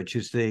Everidge,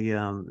 who's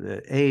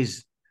the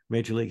A's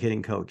major league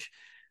hitting coach.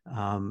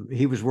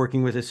 He was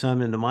working with his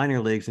son in the minor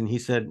leagues, and he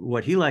said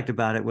what he liked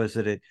about it was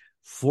that it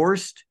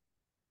forced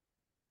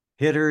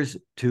hitters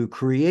to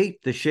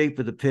create the shape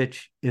of the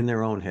pitch in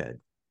their own head.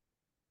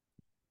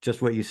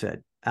 Just what you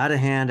said, out of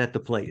hand at the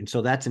plate. And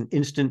so that's an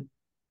instant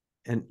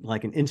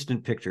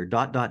picture,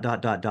 dot, dot,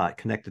 dot, dot, dot,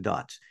 connect the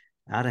dots,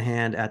 out of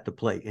hand at the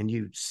plate. And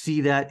you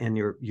see that, and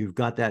you've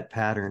got that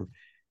pattern,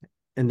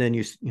 and then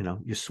you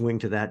swing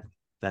to that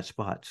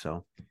spot.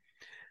 So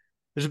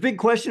there's a big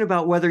question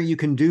about whether you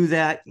can do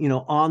that,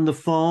 on the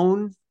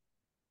phone,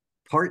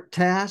 part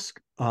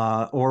task,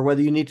 or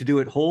whether you need to do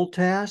it whole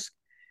task.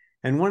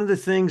 And one of the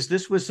things,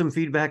 this was some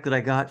feedback that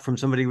I got from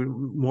somebody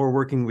more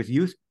working with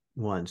youth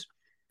ones,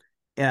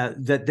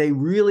 that they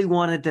really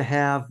wanted to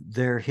have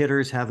their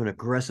hitters have an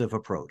aggressive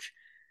approach.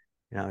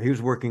 He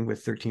was working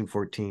with 13,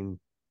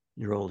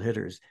 14-year-old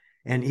hitters,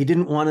 and he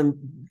didn't want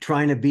them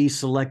trying to be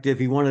selective.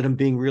 He wanted them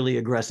being really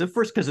aggressive.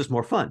 First, because it's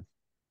more fun.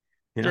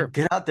 Sure.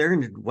 Get out there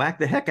and whack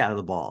the heck out of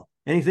the ball.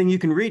 Anything you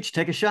can reach,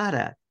 take a shot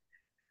at.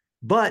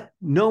 But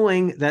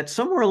knowing that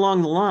somewhere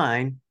along the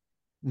line,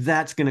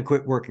 that's going to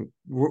quit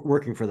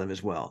working for them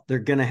as well. They're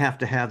going to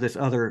have this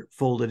other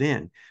folded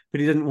in, but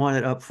he didn't want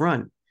it up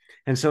front.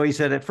 And so he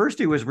said at first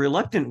he was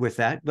reluctant with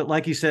that, but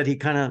like you said, he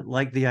kind of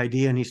liked the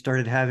idea and he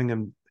started having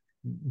them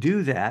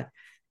do that.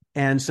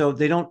 And so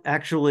they don't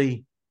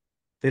actually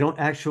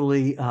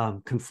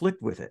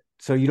conflict with it.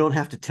 So you don't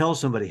have to tell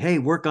somebody, hey,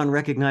 work on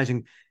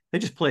recognizing. They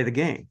just play the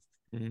game.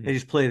 Mm-hmm. They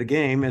just play the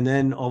game. And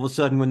then all of a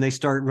sudden, when they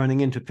start running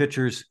into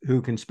pitchers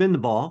who can spin the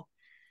ball,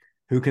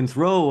 who can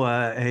throw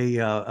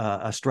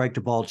a strike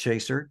to ball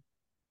chaser,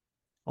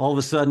 all of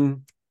a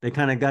sudden they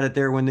kind of got it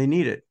there when they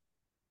need it.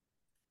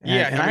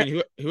 Yeah, And I I,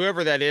 mean,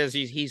 whoever that is,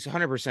 he's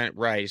 100%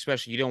 right.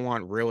 Especially you don't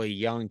want really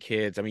young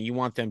kids. I mean, you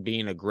want them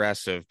being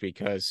aggressive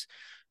because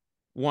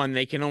one,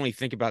 they can only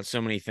think about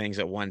so many things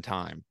at one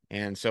time.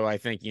 And so I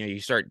think, you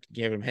start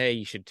giving them, hey,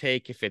 you should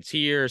take if it's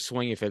here,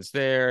 swing if it's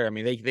there. I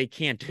mean, they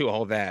can't do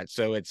all that.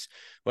 So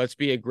let's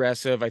be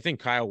aggressive. I think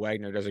Kyle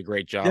Wagner does a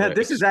great job yeah, at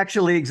this is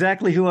actually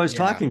exactly who I was yeah.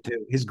 talking to.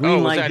 His Oh, green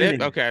was light that it?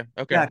 hitting. Okay.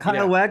 Okay. Yeah, Kyle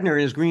Yeah. Wagner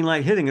is green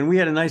light hitting. And we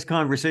had a nice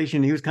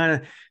conversation. He was kind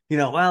of,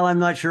 well, I'm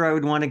not sure I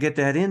would want to get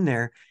that in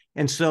there.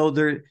 And so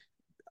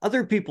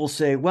other people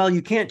say, well,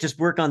 you can't just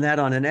work on that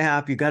on an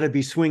app. You got to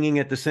be swinging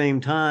at the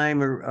same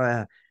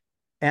time.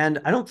 And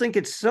I don't think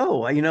it's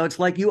so. It's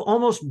like you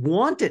almost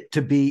want it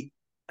to be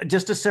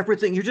just a separate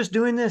thing. You're just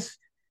doing this.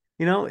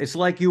 It's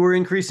like you were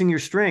increasing your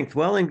strength.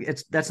 Well,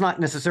 and that's not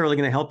necessarily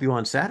going to help you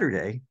on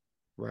Saturday.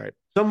 Right.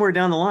 Somewhere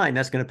down the line,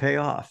 that's going to pay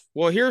off.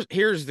 Well, here's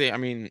I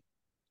mean,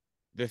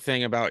 the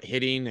thing about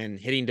hitting and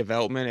hitting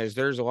development is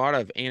there's a lot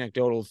of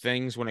anecdotal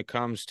things when it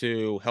comes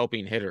to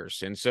helping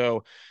hitters. And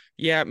so,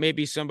 yeah,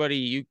 maybe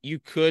somebody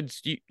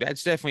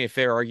that's definitely a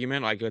fair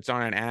argument. Like it's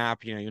on an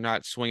app, you're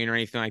not swinging or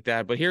anything like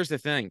that. But here's the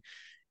thing.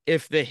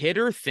 If the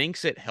hitter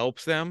thinks it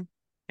helps them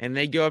and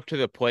they go up to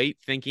the plate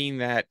thinking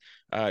that,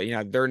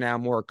 they're now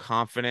more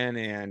confident.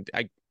 And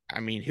I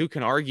mean, who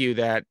can argue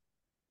that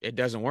it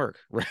doesn't work?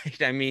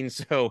 Right. I mean,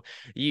 so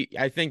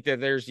I think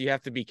that you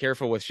have to be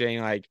careful with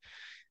saying like,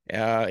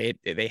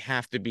 they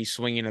have to be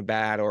swinging a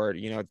bat or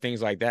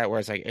things like that, where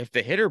it's like if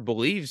the hitter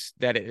believes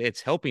that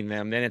it's helping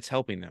them, then it's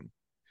helping them.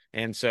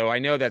 And so I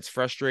know that's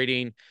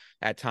frustrating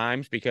at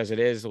times because it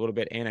is a little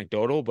bit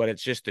anecdotal, but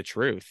it's just the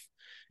truth.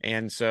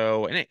 And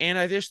so and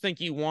I just think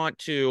you want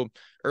to,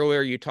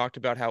 earlier you talked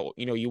about how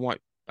you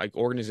want like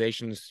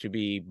organizations to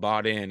be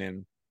bought in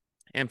and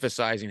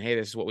emphasizing, hey,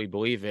 this is what we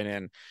believe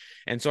in.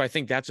 And so I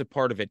think that's a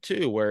part of it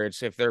too, where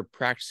it's if they're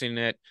practicing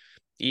it,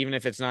 even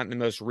if it's not in the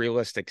most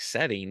realistic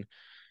setting,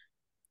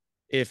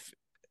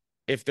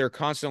 if they're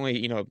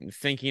constantly,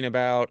 thinking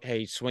about,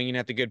 hey, swinging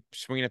at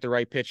the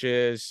right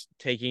pitches,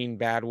 taking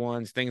bad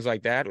ones, things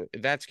like that,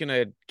 that's going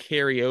to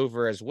carry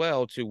over as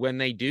well to when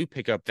they do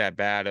pick up that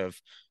bat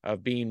of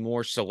being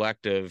more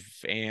selective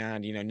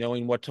and,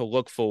 knowing what to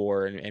look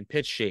for and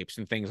pitch shapes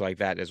and things like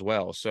that as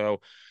well.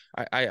 So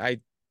I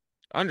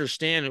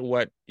understand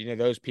what,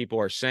 those people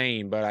are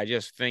saying, but I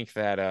just think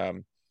that,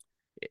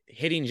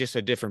 hitting just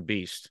a different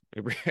beast.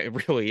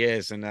 It really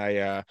is.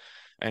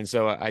 And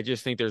so I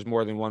just think there's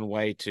more than one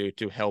way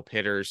to help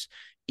hitters,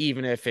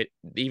 even if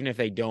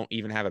they don't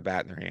even have a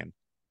bat in their hand.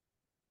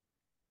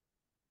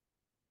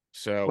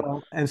 So,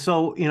 Well, and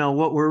so,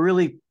 what we're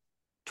really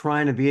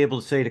trying to be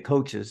able to say to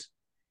coaches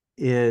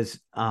is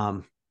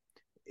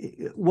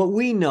what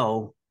we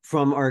know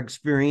from our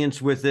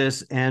experience with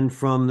this and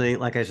from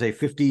like I say,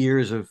 50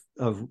 years of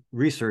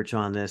research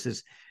on this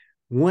is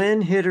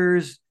when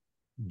hitters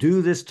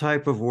do this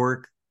type of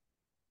work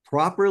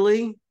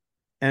properly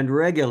and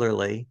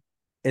regularly,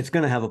 it's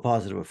going to have a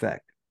positive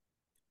effect.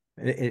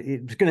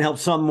 It's going to help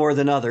some more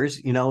than others.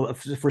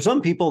 For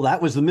some people,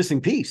 that was the missing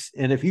piece.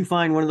 And if you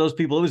find one of those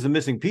people it was the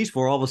missing piece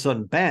for, all of a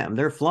sudden, bam,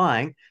 they're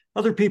flying.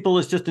 Other people,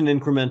 it's just an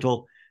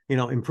incremental,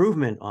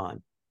 improvement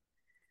on.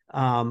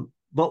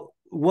 But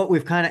what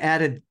we've kind of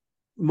added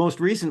most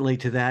recently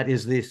to that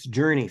is this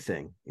journey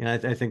thing. And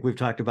I think we've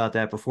talked about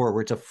that before,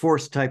 where it's a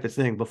forced type of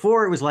thing.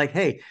 Before it was like,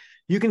 hey,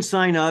 you can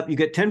sign up, you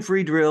get 10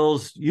 free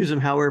drills, use them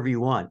however you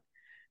want.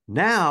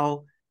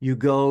 Now you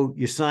go,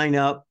 you sign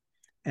up,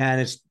 and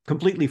it's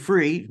completely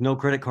free, no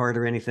credit card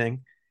or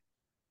anything.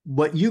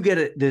 But you get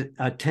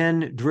a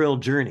 10 drill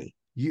journey.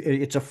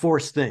 It's a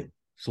forced thing.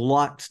 It's a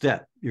locked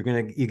step. You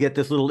get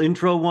this little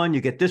intro one,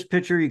 you get this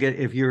picture,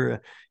 if you're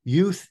a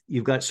youth,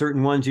 you've got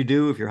certain ones you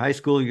do. If you're high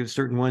school, you have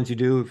certain ones you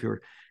do. If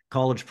you're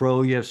college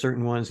pro, you have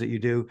certain ones that you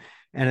do.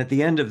 And at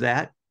the end of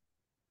that,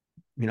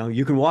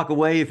 you can walk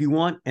away if you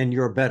want and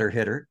you're a better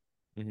hitter.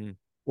 mm-hmm.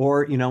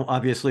 Or,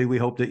 obviously we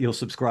hope that you'll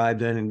subscribe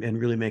then and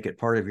really make it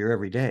part of your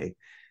everyday.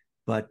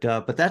 But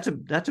that's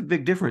a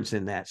big difference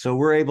in that. So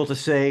we're able to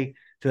say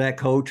to that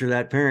coach or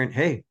that parent,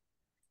 hey,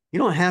 you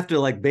don't have to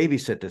like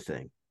babysit the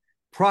thing.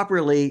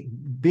 Properly,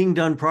 being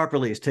done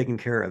properly is taken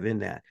care of in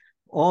that.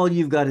 All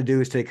you've got to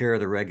do is take care of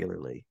the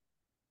regularly.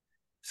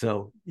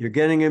 So you're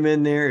getting them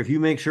in there. If you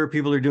make sure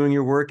people are doing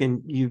your work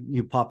and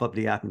you pop up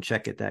the app and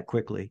check it that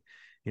quickly,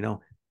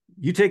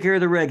 you take care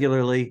of the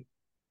regularly,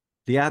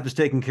 the app is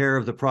taking care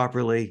of the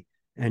properly,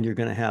 and you're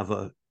going to have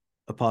a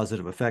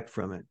positive effect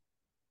from it.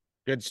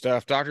 Good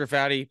stuff. Dr.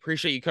 Fadde,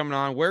 appreciate you coming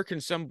on. Where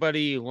can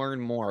somebody learn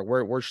more?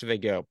 Where should they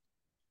go?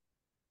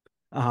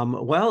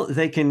 Well,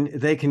 they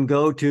can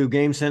go to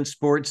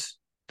GameSenseSports.com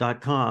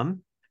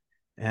faddesports.com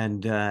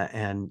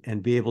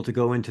and be able to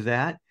go into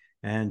that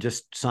and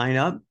just sign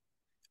up,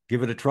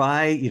 give it a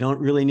try. You don't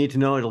really need to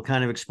know. It'll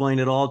kind of explain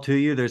it all to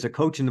you. There's a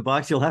coach in the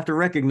box. You'll have to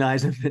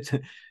recognize him.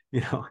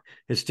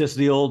 It's just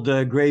the old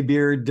gray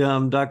beard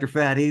Dr.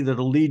 Fadde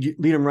that'll lead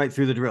him right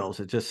through the drills.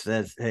 It just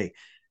says, hey,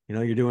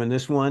 you're doing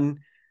this one.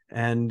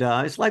 And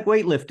it's like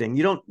weightlifting.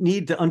 You don't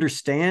need to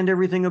understand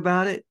everything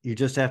about it. You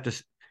just have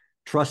to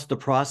trust the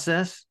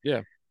process.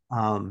 Yeah.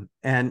 And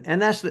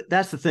that's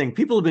the thing.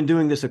 People have been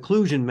doing this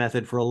occlusion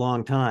method for a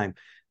long time,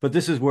 but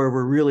this is where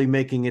we're really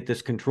making it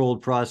this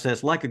controlled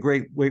process, like a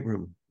great weight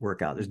room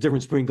workout. There's a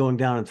difference between going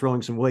down and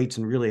throwing some weights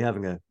and really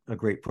having a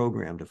great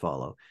program to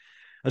follow,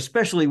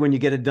 especially when you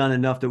get it done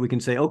enough that we can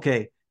say,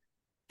 okay,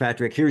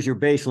 Patrick, here's your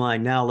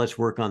baseline. Now let's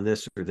work on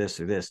this or this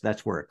or this.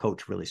 That's where a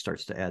coach really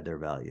starts to add their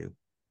value.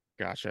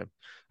 Gotcha.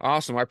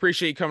 Awesome. I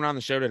appreciate you coming on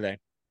the show today.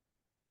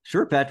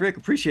 Sure, Patrick.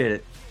 Appreciate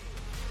it.